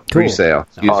pre-sale.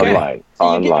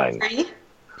 Online. Free?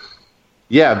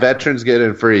 Yeah, veterans get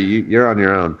in free. You're on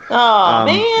your own. Oh,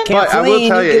 man. But I will Kathleen,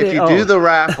 tell you, if you do oh. the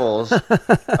raffles,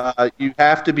 you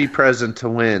have to be present to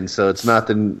win. So it's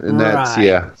nothing, and that's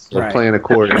So plan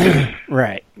accordingly.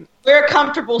 Right. Wear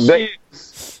comfortable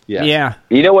shoes. Yeah.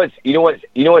 You know what's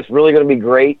really going to be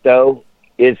great though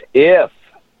is I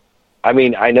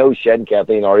know Shad and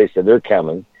Kathleen already said they're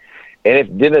coming, and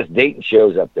if Dennis Dayton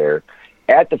shows up there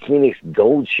at the Phoenix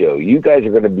Gold Show, you guys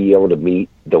are going to be able to meet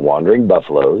the Wandering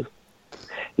Buffaloes.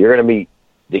 You're going to meet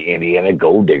the Indiana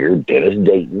Gold Digger, Dennis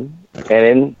Dayton, and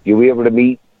then you'll be able to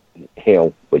meet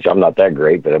him, which I'm not that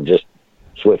great, but I'm just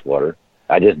Swiftwater.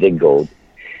 I just dig gold.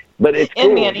 But it's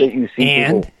cool that you see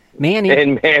people. Manny.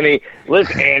 And Manny.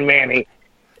 Listen, and Manny.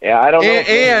 Yeah, I don't know.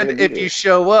 And if you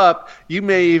show up, you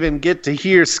may even get to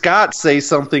hear Scott say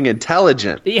something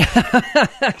intelligent. Yeah.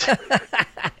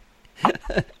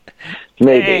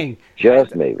 Maybe. Dang.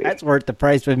 Just maybe. That's worth the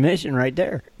price of admission right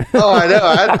there. Oh, I know.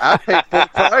 I paid full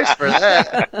price for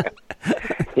that.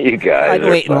 You guys I'd are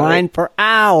wait in funny. line for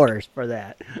hours for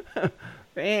that.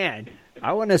 Man,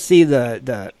 I want to see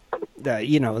the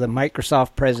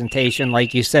Microsoft presentation,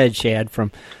 like you said, Shad,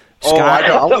 from Scott. I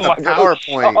know. I want a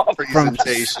PowerPoint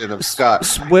presentation of Scott.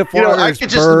 Swiftwater's I could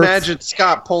just imagine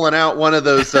Scott pulling out one of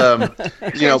those,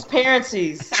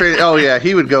 Transparencies.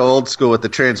 He would go old school with the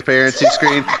transparency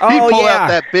screen. He'd pull out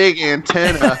that big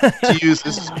antenna to use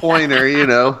as his pointer,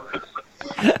 Yeah.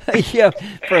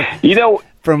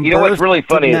 What's really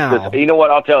funny is this, you know what,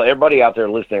 I'll tell everybody out there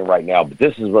listening right now, but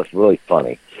this is what's really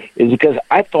funny, is because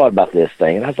I thought about this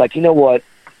thing, and I was like, you know what,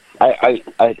 I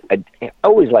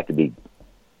always like to be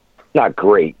not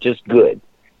great, just good.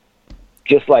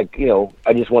 Just like,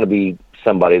 I just want to be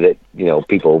somebody that,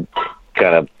 people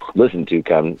kind of listen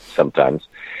to sometimes.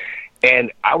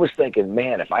 And I was thinking,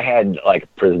 man, if I had like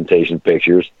presentation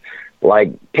pictures,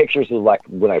 like pictures of like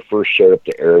when I first showed up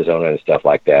to Arizona and stuff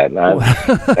like that, and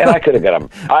I could have got them.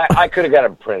 I could have got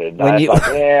them printed. And I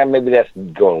thought, maybe that's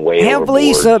going way overboard.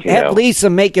 Have Lisa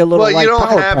make you a little. Well, you don't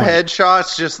PowerPoint. have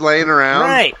headshots just laying around,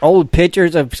 right? Old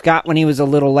pictures of Scott when he was a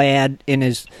little lad in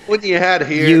his when you had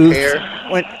hair,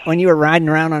 when you were riding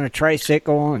around on a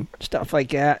tricycle and stuff like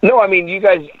that. No, I mean you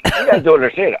guys don't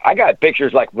understand. I got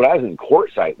pictures like when I was in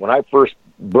Quartzsite when I first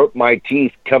broke my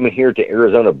teeth coming here to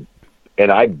Arizona. And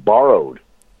I borrowed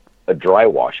a dry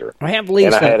washer. I have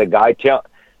Lisa. And I had a guy tell,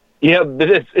 but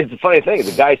it's a funny thing.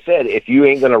 The guy said, if you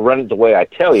ain't going to run it the way I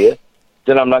tell you,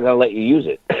 then I'm not going to let you use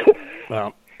it.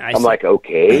 Well, I'm like,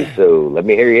 okay, so let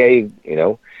me hear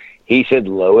you. He said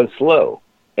low and slow.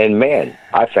 And man,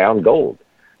 I found gold.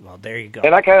 Well, there you go.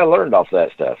 And I kind of learned off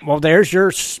that stuff. Well, there's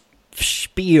your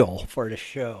spiel for the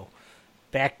show.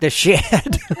 Back to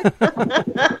Shad.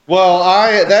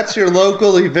 Well, that's your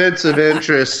local events of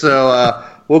interest, so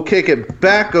we'll kick it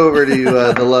back over to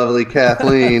the lovely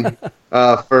Kathleen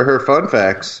for her fun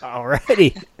facts. All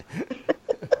righty.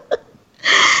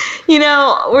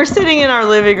 We're sitting in our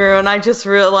living room, and I just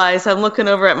realized I'm looking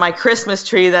over at my Christmas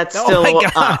tree that's still Oh,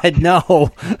 my God, no.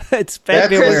 It's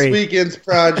February. That's this weekend's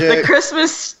project. The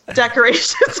Christmas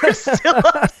decorations are still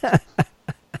up.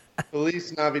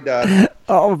 Feliz Navidad.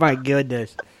 Oh, my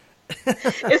goodness.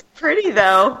 It's pretty,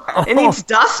 though. It needs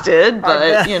dusted,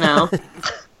 but,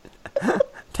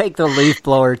 Take the leaf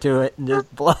blower to it and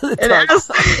just blow the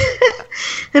top.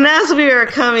 And as we are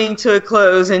coming to a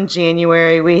close in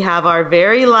January, we have our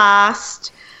very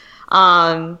last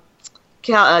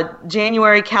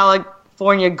January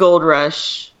California Gold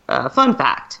Rush fun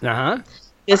fact. Uh-huh.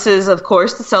 This is, of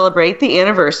course, to celebrate the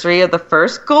anniversary of the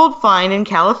first gold find in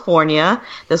California.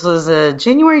 This was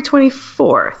January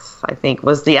 24th, I think,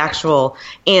 was the actual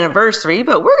anniversary,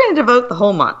 but we're going to devote the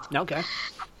whole month. Okay.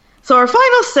 So our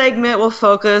final segment will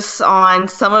focus on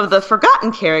some of the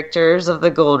forgotten characters of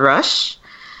the Gold Rush.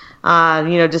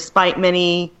 Despite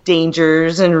many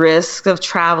dangers and risks of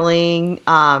traveling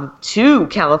to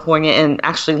California and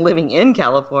actually living in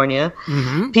California,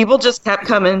 people just kept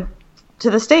coming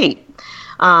to the state.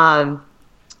 Of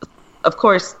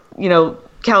course,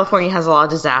 California has a lot of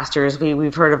disasters.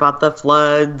 We've heard about the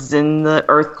floods and the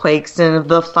earthquakes and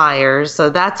the fires,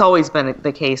 so that's always been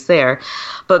the case there.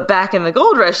 But back in the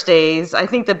Gold Rush days, I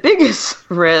think the biggest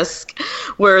risk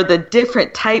were the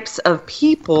different types of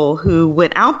people who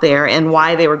went out there and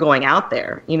why they were going out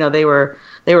there. They were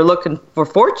looking for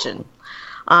fortune.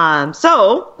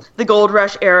 So the Gold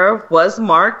Rush era was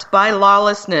marked by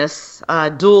lawlessness,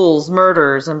 duels,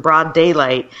 murders, and broad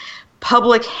daylight.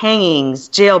 Public hangings,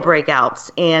 jail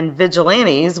breakouts, and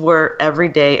vigilantes were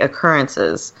everyday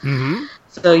occurrences.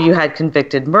 So you had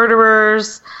convicted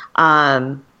murderers,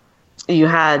 you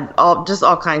had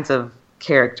all kinds of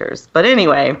characters. But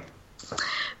anyway,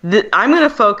 I'm going to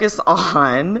focus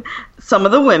on some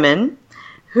of the women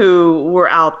who were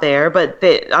out there, but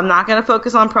I'm not going to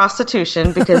focus on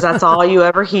prostitution because that's all you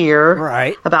ever hear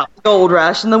about the Gold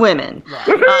Rush and the women.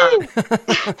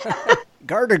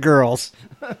 Garter girls.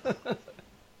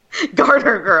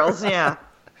 Garter girls, yeah.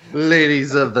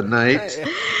 Ladies of the night.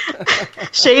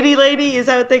 Shady lady, is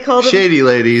that what they called them? Shady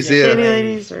ladies, yeah. Shady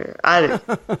ladies, or I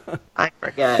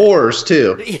forget. Whores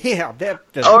too. Yeah,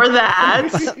 or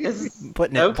that.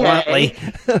 Putting it bluntly.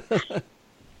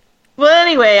 Well,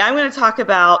 anyway, I'm going to talk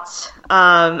about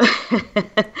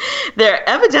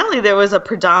there was a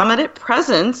predominant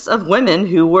presence of women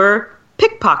who were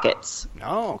pickpockets.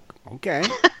 Oh, okay.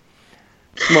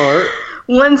 Smart.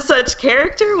 One such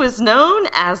character was known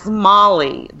as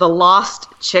Molly, the Lost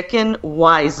Chicken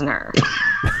Wisner.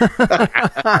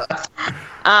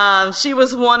 She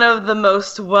was one of the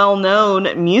most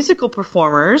well-known musical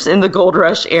performers in the Gold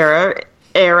Rush era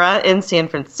in San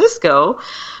Francisco,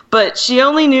 but she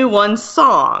only knew one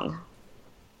song.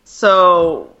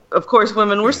 So, of course,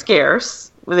 women were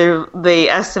scarce. They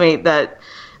estimate that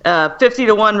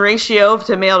 50-to-1 ratio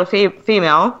to male to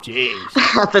female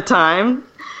at the time.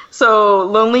 So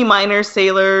lonely miners,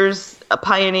 sailors,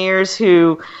 pioneers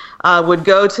who would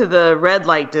go to the red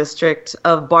light district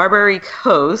of Barbary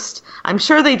Coast. I'm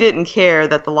sure they didn't care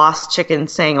that the Lost Chicken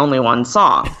sang only one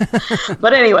song.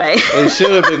 But anyway. They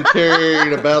should have been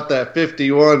caring about that 50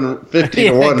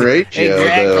 to 1 ratio.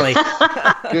 Exactly.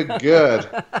 Good.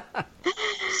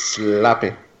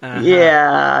 Sloppy.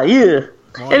 Yeah.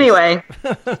 Nice. Anyway,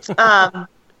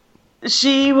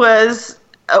 she was,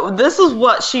 this is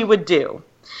what she would do.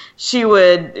 She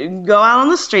would go out on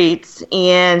the streets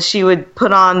and she would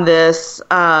put on this,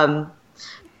 I'm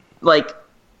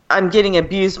getting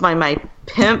abused by my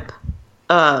pimp,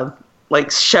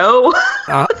 show.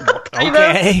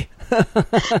 Okay.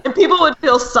 And people would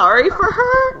feel sorry for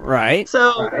her. Right.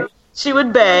 So she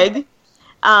would beg.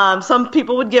 Some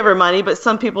people would give her money, but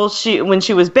some people, when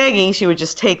she was begging, she would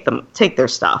just take their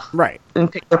stuff. Right.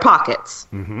 And pick their pockets.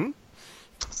 Mm-hmm.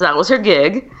 So that was her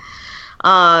gig.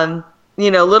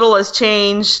 Little has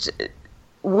changed.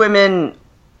 Women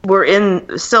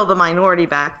were still the minority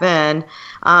back then.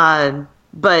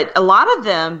 But a lot of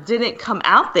them didn't come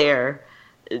out there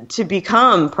to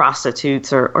become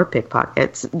prostitutes or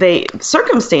pickpockets.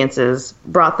 Circumstances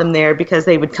brought them there because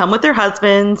they would come with their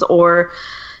husbands or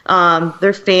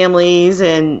their families,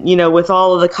 and with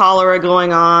all of the cholera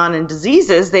going on and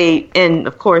diseases, and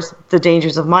of course the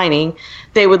dangers of mining,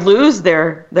 they would lose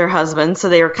their husbands, so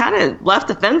they were kind of left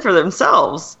to fend for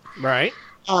themselves. Right.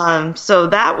 So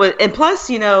that was, and plus,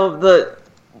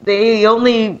 they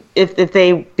only, if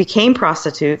they became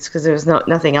prostitutes because there was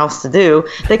nothing else to do,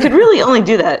 they could really only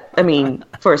do that,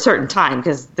 for a certain time,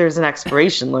 because there's an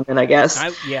expiration limit, I guess.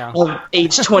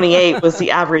 Age 28 was the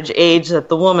average age that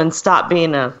the woman stopped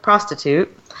being a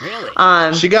prostitute.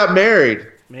 Really? She got married.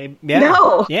 Maybe. Yeah.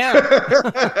 No. Yeah.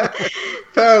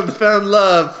 found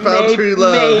love. Found true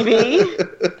love.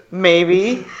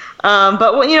 Maybe.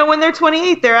 But when they're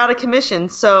 28, they're out of commission.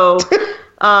 So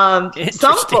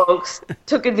some folks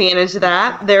took advantage of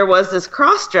that. There was this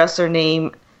cross-dresser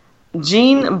named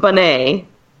Jean Bonnet.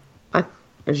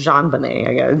 Jean Bonnet,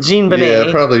 I guess. Jean Bonnet.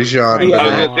 Yeah, probably Jean. I was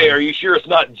going to say, are you sure it's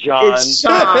not John? It's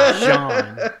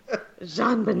Jean.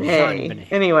 Jean Bonnet.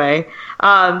 Anyway,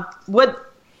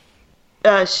 what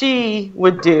she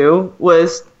would do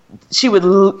was she would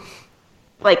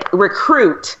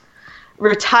recruit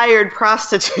retired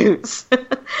prostitutes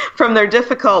from their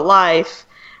difficult life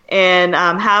and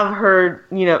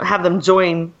have them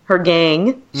join her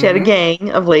gang. She had a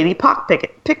gang of lady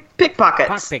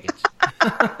pickpockets.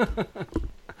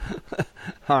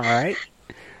 All right.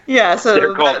 Yeah, so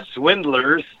they're called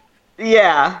swindlers.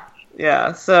 Yeah.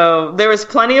 So there was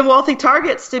plenty of wealthy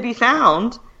targets to be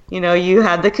found. You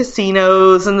had the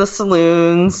casinos and the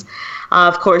saloons.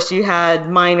 Of course, you had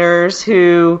miners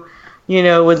who,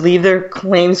 would leave their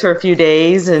claims for a few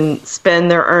days and spend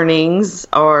their earnings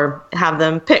or have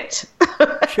them picked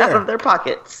out of their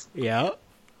pockets. Yeah.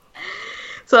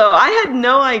 So I had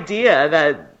no idea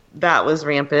that was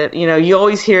rampant. You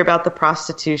always hear about the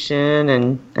prostitution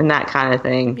and that kind of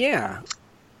thing. Yeah.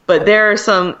 But there are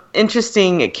some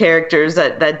interesting characters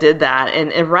that did that,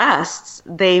 and arrests,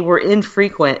 they were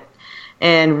infrequent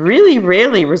and really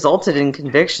rarely resulted in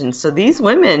convictions. So these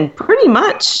women pretty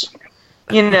much,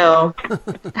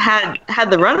 had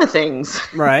the run of things.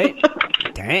 Right.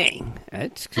 Dang,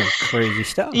 that's some crazy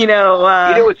stuff. You know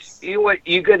what?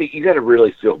 You got to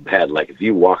really feel bad. Like if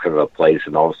you walk into a place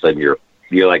and all of a sudden you're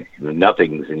like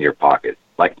nothing's in your pocket,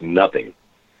 like nothing.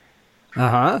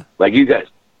 Like you got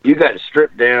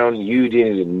stripped down. You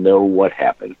didn't even know what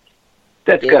happened.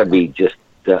 That's got to be just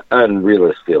the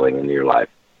unrealist feeling in your life.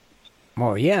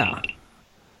 Oh yeah.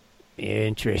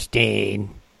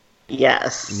 Interesting.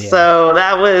 Yes. Yeah. So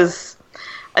that was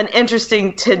an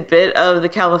interesting tidbit of the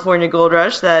California Gold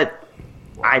Rush that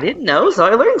I didn't know, so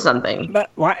I learned something.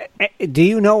 But why? Do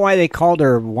you know why they called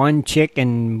her One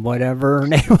Chicken, whatever her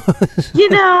name was?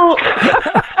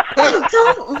 I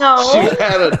don't know. She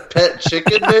had a pet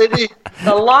chicken, maybe?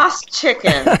 The lost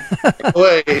chicken.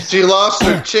 Wait, she lost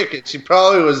her chicken. She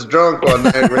probably was drunk one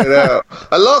night right out.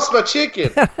 I lost my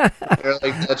chicken. They're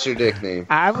like, that's your nickname.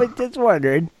 I was just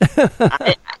wondering.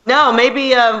 No,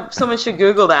 maybe someone should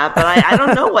Google that, but I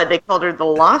don't know why they called her the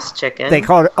lost chicken. They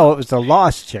called her, it was the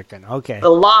lost chicken. Okay. The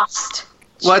lost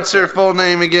chicken. What's her full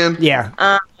name again? Yeah.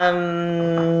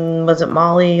 Was it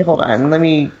Molly? Hold on, let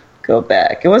me go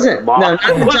back. It wasn't. Molly. No,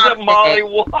 it wasn't Molly.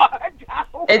 What?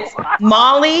 It's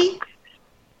Molly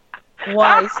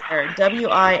Wisner.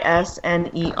 Wisner.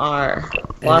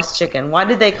 Lost Chicken. Why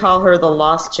did they call her the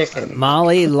Lost Chicken?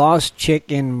 Molly Lost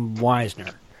Chicken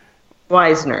Wisner. Why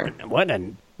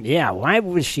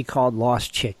was she called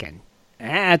Lost Chicken?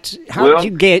 How'd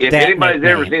you get if that? If anybody's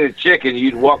ever seen a chicken,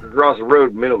 you'd walk across the road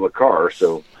in the middle of a car.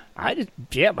 So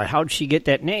but how'd she get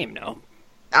that name, though?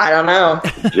 I don't know.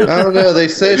 I don't know. They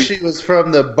say she was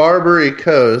from the Barbary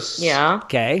Coast. Yeah.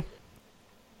 Okay.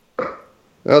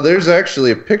 Oh, there's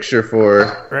actually a picture for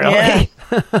her. Really?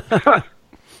 Yeah.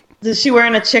 Is she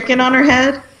wearing a chicken on her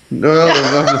head? No,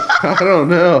 I don't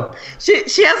know. She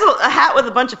has a hat with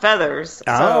a bunch of feathers.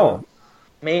 Oh. So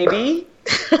maybe.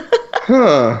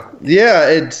 Huh.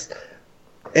 Yeah,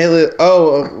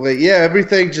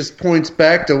 everything just points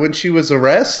back to when she was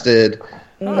arrested.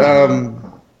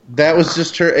 That was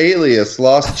just her alias,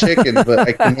 Lost Chicken, but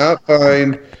I cannot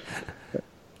find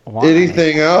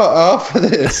anything off of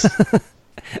this.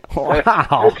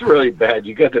 Wow. It's really bad.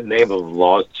 You got the name of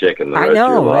Lost Chicken. I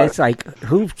know. It's like,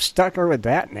 who stuck her with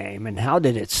that name, and how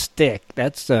did it stick?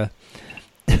 That's the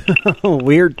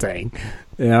weird thing,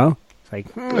 It's like,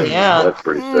 yeah, that's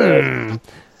pretty sad.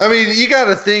 I mean, you got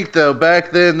to think though.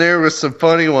 Back then, there was some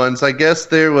funny ones. I guess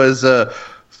there was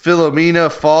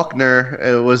Philomena Faulkner.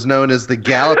 It was known as the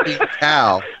Galloping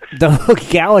Cow. The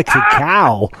Galaxy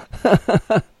Cow.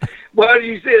 Why did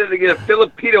you say that again?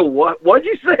 Filipino what? What'd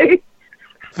you say?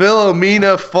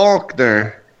 Philomena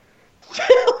Faulkner.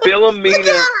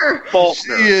 Philomena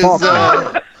Faulkner. She is,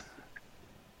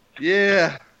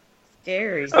 yeah.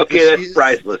 Scary. Okay, that's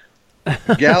priceless.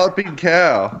 Galloping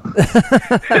Cow.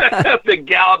 The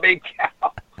Galloping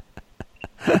Cow.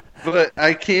 But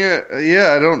I can't,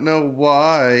 I don't know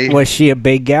why. Was she a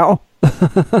big gal?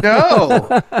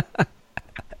 No.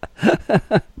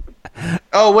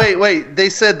 Oh, wait. They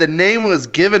said the name was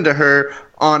given to her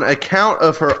on account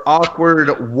of her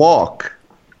awkward walk.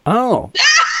 Oh.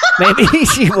 Maybe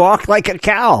she walked like a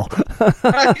cow.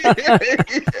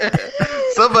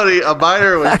 Somebody, a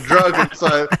miner was drunk and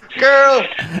said, "Girl,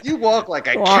 you walk like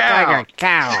a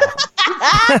cow."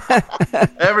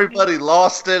 Everybody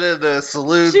lost it in the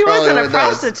saloon. She wasn't a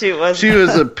prostitute, was she? She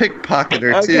was a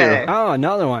pickpocketer, okay. too. Oh,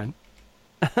 another one.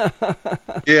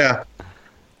 Yeah.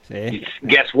 See?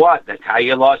 Guess what? That's how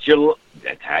you lost your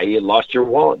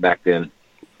wallet back then.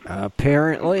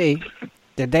 Apparently.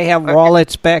 Did they have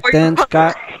wallets back then,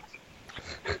 Scott?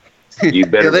 You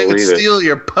better they would believe it. steal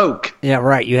your poke. Yeah,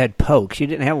 right. You had pokes. You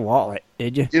didn't have a wallet,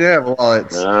 did you? You didn't have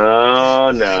wallets.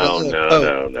 No.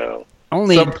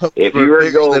 Only if you were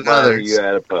a gold miner, you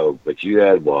had a poke, but you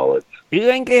had wallets. You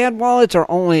think they had wallets, or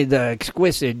only the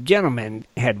exquisite gentlemen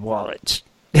had wallets?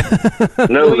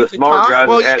 No, the smart guys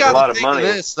Well, you had a got lot to of think of money.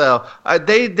 this though.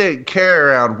 They didn't care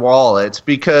around wallets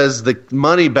because the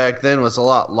money back then was a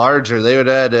lot larger. They would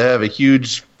have had to have a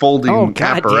huge folding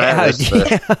apparatus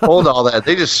to hold all that.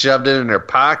 They just shoved it in their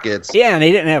pockets. Yeah, and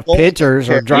they didn't have pictures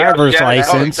or driver's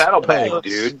license. Saddlebag,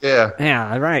 dude. Yeah.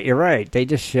 Yeah, right. You're right. They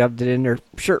just shoved it in their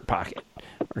shirt pocket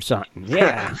or something.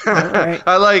 Yeah. All right.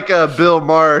 I like Bill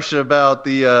Marsh about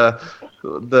the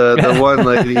one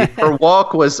lady. Her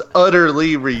walk was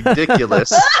utterly ridiculous.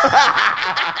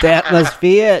 That must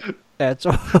be it. That's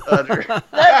all. That's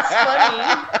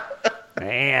funny.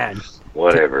 Man.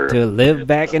 Whatever. To live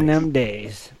back in them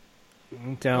days.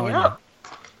 I'm telling Yep.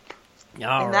 you.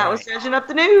 All And that right. was Dredging Up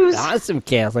the News. Awesome,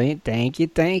 Kathleen. Thank you.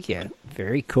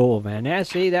 Very cool, man. Yeah,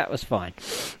 see, that was fun.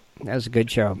 That was a good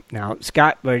show. Now,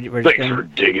 Scott, we're Thanks gonna, for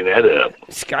digging that up.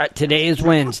 Scott, today is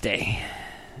Wednesday.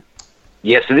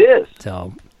 Yes, it is.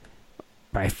 So,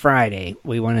 by Friday,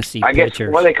 we want to see I guess,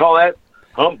 pictures. what do they call that?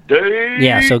 Hump day?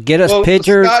 Yeah, so get us Well,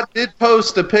 pictures. Scott did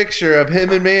post a picture of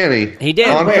him and Manny. He did.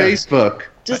 On Where? Facebook.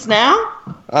 Just now?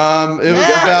 It was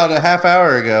about a half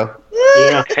hour ago.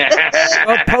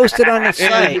 I'll post it on the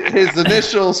site. And his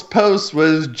initials post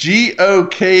was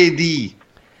GOKD.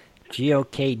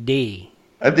 GOKD.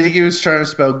 I think he was trying to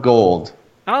spell gold.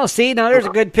 Oh, see, now there's a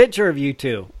good picture of you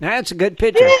two. That's a good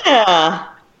picture. Yeah.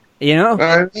 You know?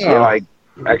 I know. Yeah, I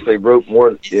actually wrote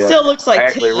more. Yeah, Still looks like I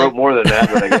actually Taylor. wrote more than that,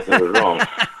 but I guess I was wrong.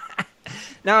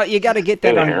 Now, you got to get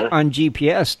that Yeah. on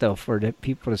GPS, though, for the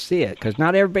people to see it, because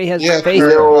not everybody has Yeah,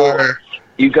 Facebook. for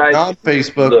You guys, on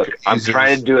Facebook. look, I'm users.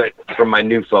 trying to do it from my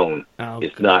new phone. Oh,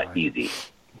 It's God. not easy.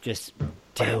 Just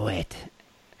do it.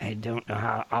 I don't know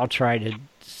how. I'll try to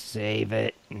save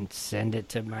it and send it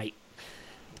to my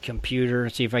computer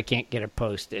and see if I can't get it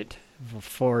posted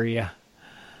for you.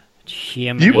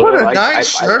 Jiminy. You put a Well,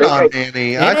 nice I shirt think on, I-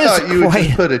 Manny. It I is thought you would quite-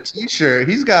 just put a T-shirt.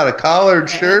 He's got a collared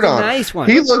shirt a on. nice one.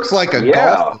 He looks like a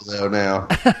Yeah. golfer though now.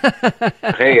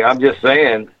 Hey, I'm just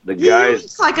saying, the He guys,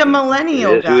 looks like a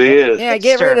millennial is guy. who he is. Yeah,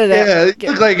 get rid of that. Yeah, he Get,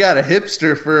 looks like he got a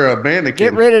hipster for a mannequin.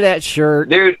 get rid of that shirt.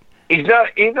 Dude, he's not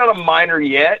a minor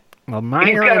yet. Well, He's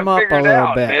minor got him to up figure a it little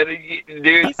out, bit. man.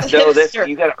 Dude, He's a no, this, hipster.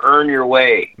 you got to earn your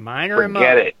way. Minor him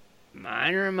Forget up. it.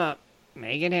 Minor him up.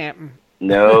 Make it happen.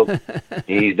 No,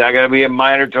 he's not going to be a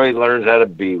minor until he learns how to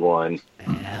be one.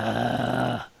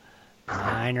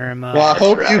 Minor him up. Well, I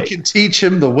hope you right. can teach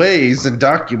him the ways and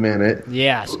document it.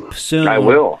 Yes, soon. I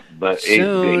will, but he's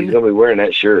Soon. going to be wearing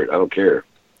that shirt. I don't care.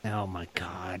 Oh, my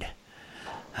God.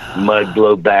 Mud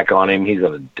blow back on him. He's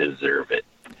going to deserve it.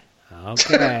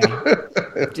 Okay.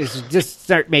 just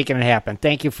start making it happen.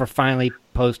 Thank you for finally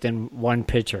posting one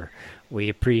picture. We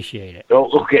appreciate it.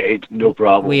 Oh, okay, no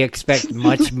problem. We expect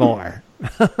much more.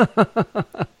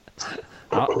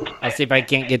 I'll see if I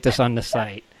can't get this on the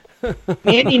site.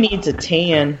 Manny needs a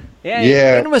tan. Yeah,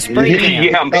 Yeah. get him a spray tan.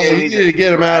 Yeah, Oh, man, you he need to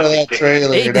get him out of that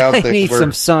trailer He and out there. needs where-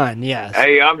 some sun, yes.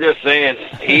 Hey, I'm just saying,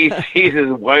 he's as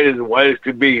white as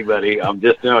could be, buddy. I'm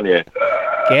just telling you.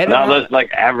 Get him Not out. less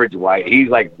like average white. He's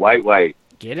like white.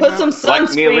 Get him Put out. some Like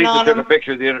me and sunscreen Lisa on took a him.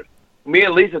 picture the other. Me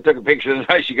and Lisa took a picture the other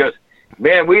night. She goes,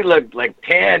 "Man, we look like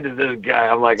tan to this guy."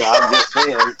 I'm like, I'm just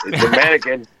saying, it's a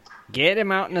mannequin. Get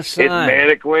him out in the It's sun.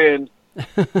 mannequin.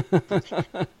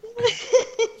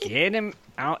 Get him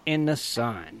out in the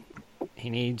sun. He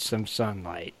needs some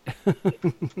sunlight.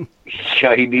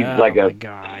 Yeah, he needs Oh, like my a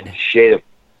God. shade of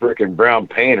frickin' brown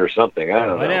paint or something. I don't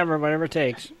know. Whatever it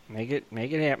takes. Make it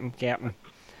happen, Captain.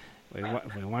 We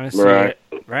want to see Right.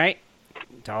 it, right?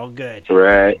 It's all good.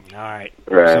 Right. All right.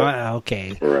 Right. So,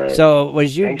 okay. Right. So,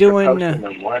 was you doing?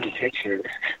 the one picture.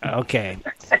 Okay.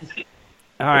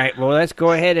 All right. Well, let's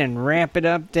go ahead and wrap it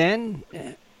up then.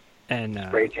 And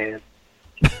Spray tan.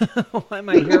 why am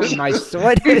I hearing my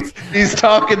what is? He's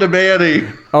talking to Manny.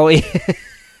 Oh, yeah.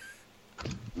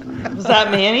 Was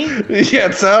that Manny? Yeah,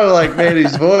 it sounded like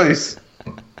Manny's voice.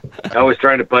 I was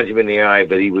trying to punch him in the eye,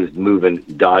 but he was moving,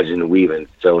 dodging, and weaving.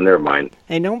 So never mind.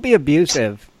 Hey, don't be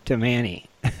abusive to Manny.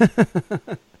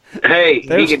 Hey,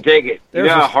 There's- he can take it. You there's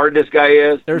know how a- hard this guy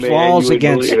is? there's Man, laws you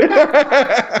wouldn't against- believe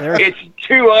it. There, It's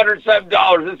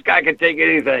 $207. This guy can take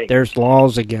anything. there's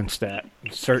laws against that.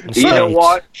 In certain You states. know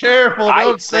what? Careful, I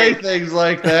don't say think- things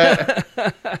like that.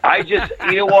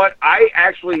 You know what?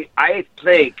 I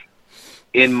think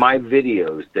in my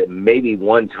videos that maybe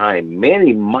one time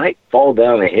Manny might fall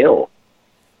down a hill.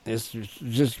 It's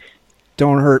just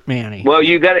don't hurt Manny. Well,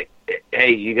 you got to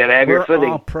have We're your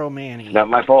footing. all pro Manny. Not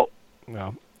my fault.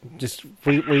 Well, just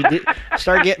we did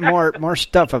start getting more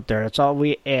stuff up there. That's all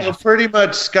we Well, ask. pretty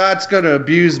much Scott's going to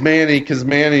abuse Manny because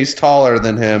Manny's taller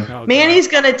than him. Oh, Manny's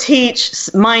going to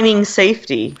teach mining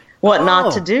safety, what not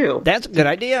Oh. to do. That's a good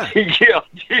idea. Yeah.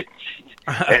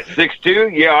 At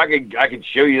 6'2", yeah, I can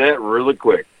show you that really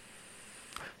quick.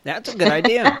 That's a good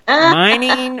idea.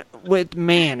 Mining with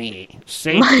Manny.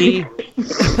 Safety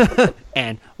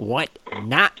and what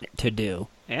not to do.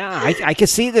 Yeah, I can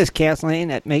see this, Kathleen.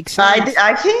 That makes sense.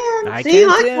 I can. I See, can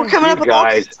look, too. we're coming up with all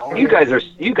You guys are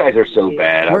so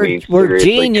bad. We're seriously,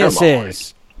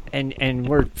 geniuses, and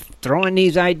we're throwing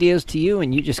these ideas to you,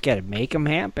 and you just got to make them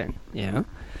happen. Yeah.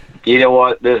 You know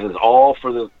what? This is all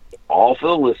for the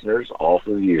listeners, all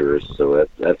for the viewers. So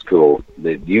that's cool.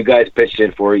 You guys pitched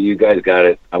in for it. You guys got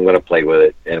it. I'm going to play with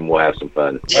it, and we'll have some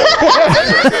fun.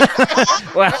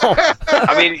 Well,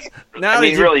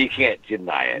 really, you can't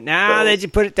deny it. Now that you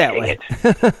put it that way.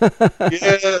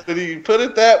 Yeah, but you put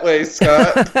it that way,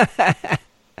 Scott.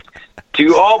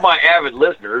 To all my avid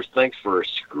listeners, thanks for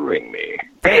screwing me.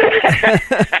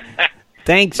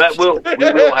 Thanks. But we're going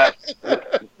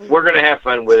to have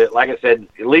fun with it. Like I said,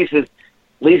 Lisa's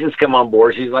come on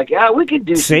board. She's like, yeah, we could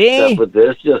do some stuff with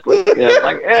this. Just like,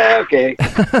 okay.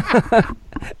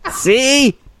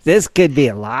 See? This could be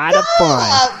a lot of fun.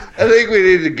 I think we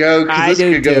need to go because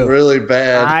this could go really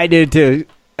bad. I do too.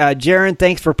 Jaron,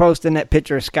 thanks for posting that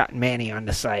picture of Scott and Manny on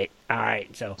the site. All right,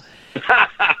 so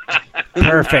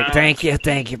perfect. Thank you,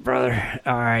 brother.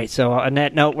 All right, so on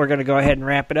that note, we're going to go ahead and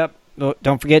wrap it up.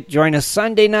 Don't forget, join us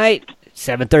Sunday night,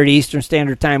 7:30 Eastern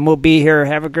Standard Time. We'll be here.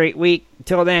 Have a great week.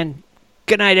 Until then,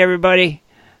 good night, everybody.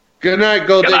 Good night,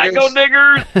 Gold Diggers. Go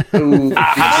Diggers.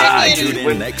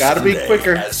 Gotta be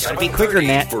quicker. Gotta be quicker,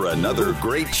 Nat. For another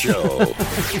great show.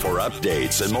 For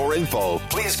updates and more info,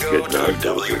 please go to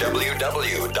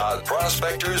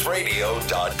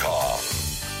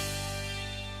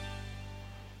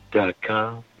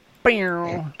www.prospectorsradio.com.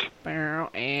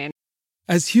 And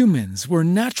as humans, we're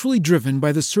naturally driven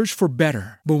by the search for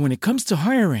better. But when it comes to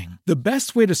hiring, the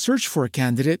best way to search for a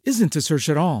candidate isn't to search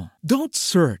at all. Don't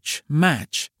search,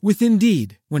 match with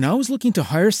Indeed. When I was looking to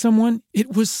hire someone,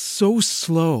 it was so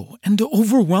slow and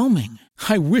overwhelming.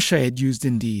 I wish I had used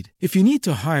Indeed. If you need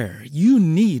to hire, you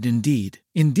need Indeed.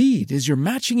 Indeed is your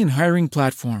matching and hiring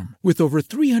platform with over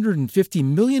 350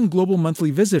 million global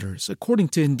monthly visitors, according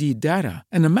to Indeed data,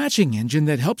 and a matching engine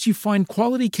that helps you find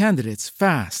quality candidates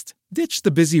fast. Ditch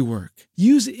the busy work.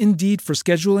 Use Indeed for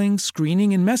scheduling,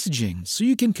 screening, and messaging so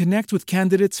you can connect with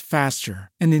candidates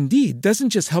faster. And Indeed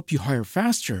doesn't just help you hire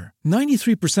faster.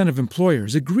 93% of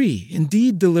employers agree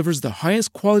Indeed delivers the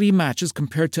highest quality matches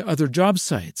compared to other job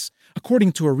sites,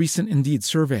 according to a recent Indeed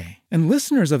survey. And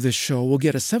listeners of this show will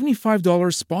get a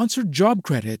 $75 sponsored job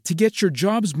credit to get your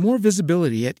jobs more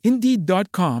visibility at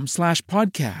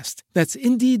Indeed.com/podcast. That's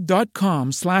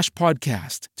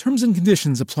Indeed.com/podcast. Terms and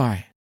conditions apply.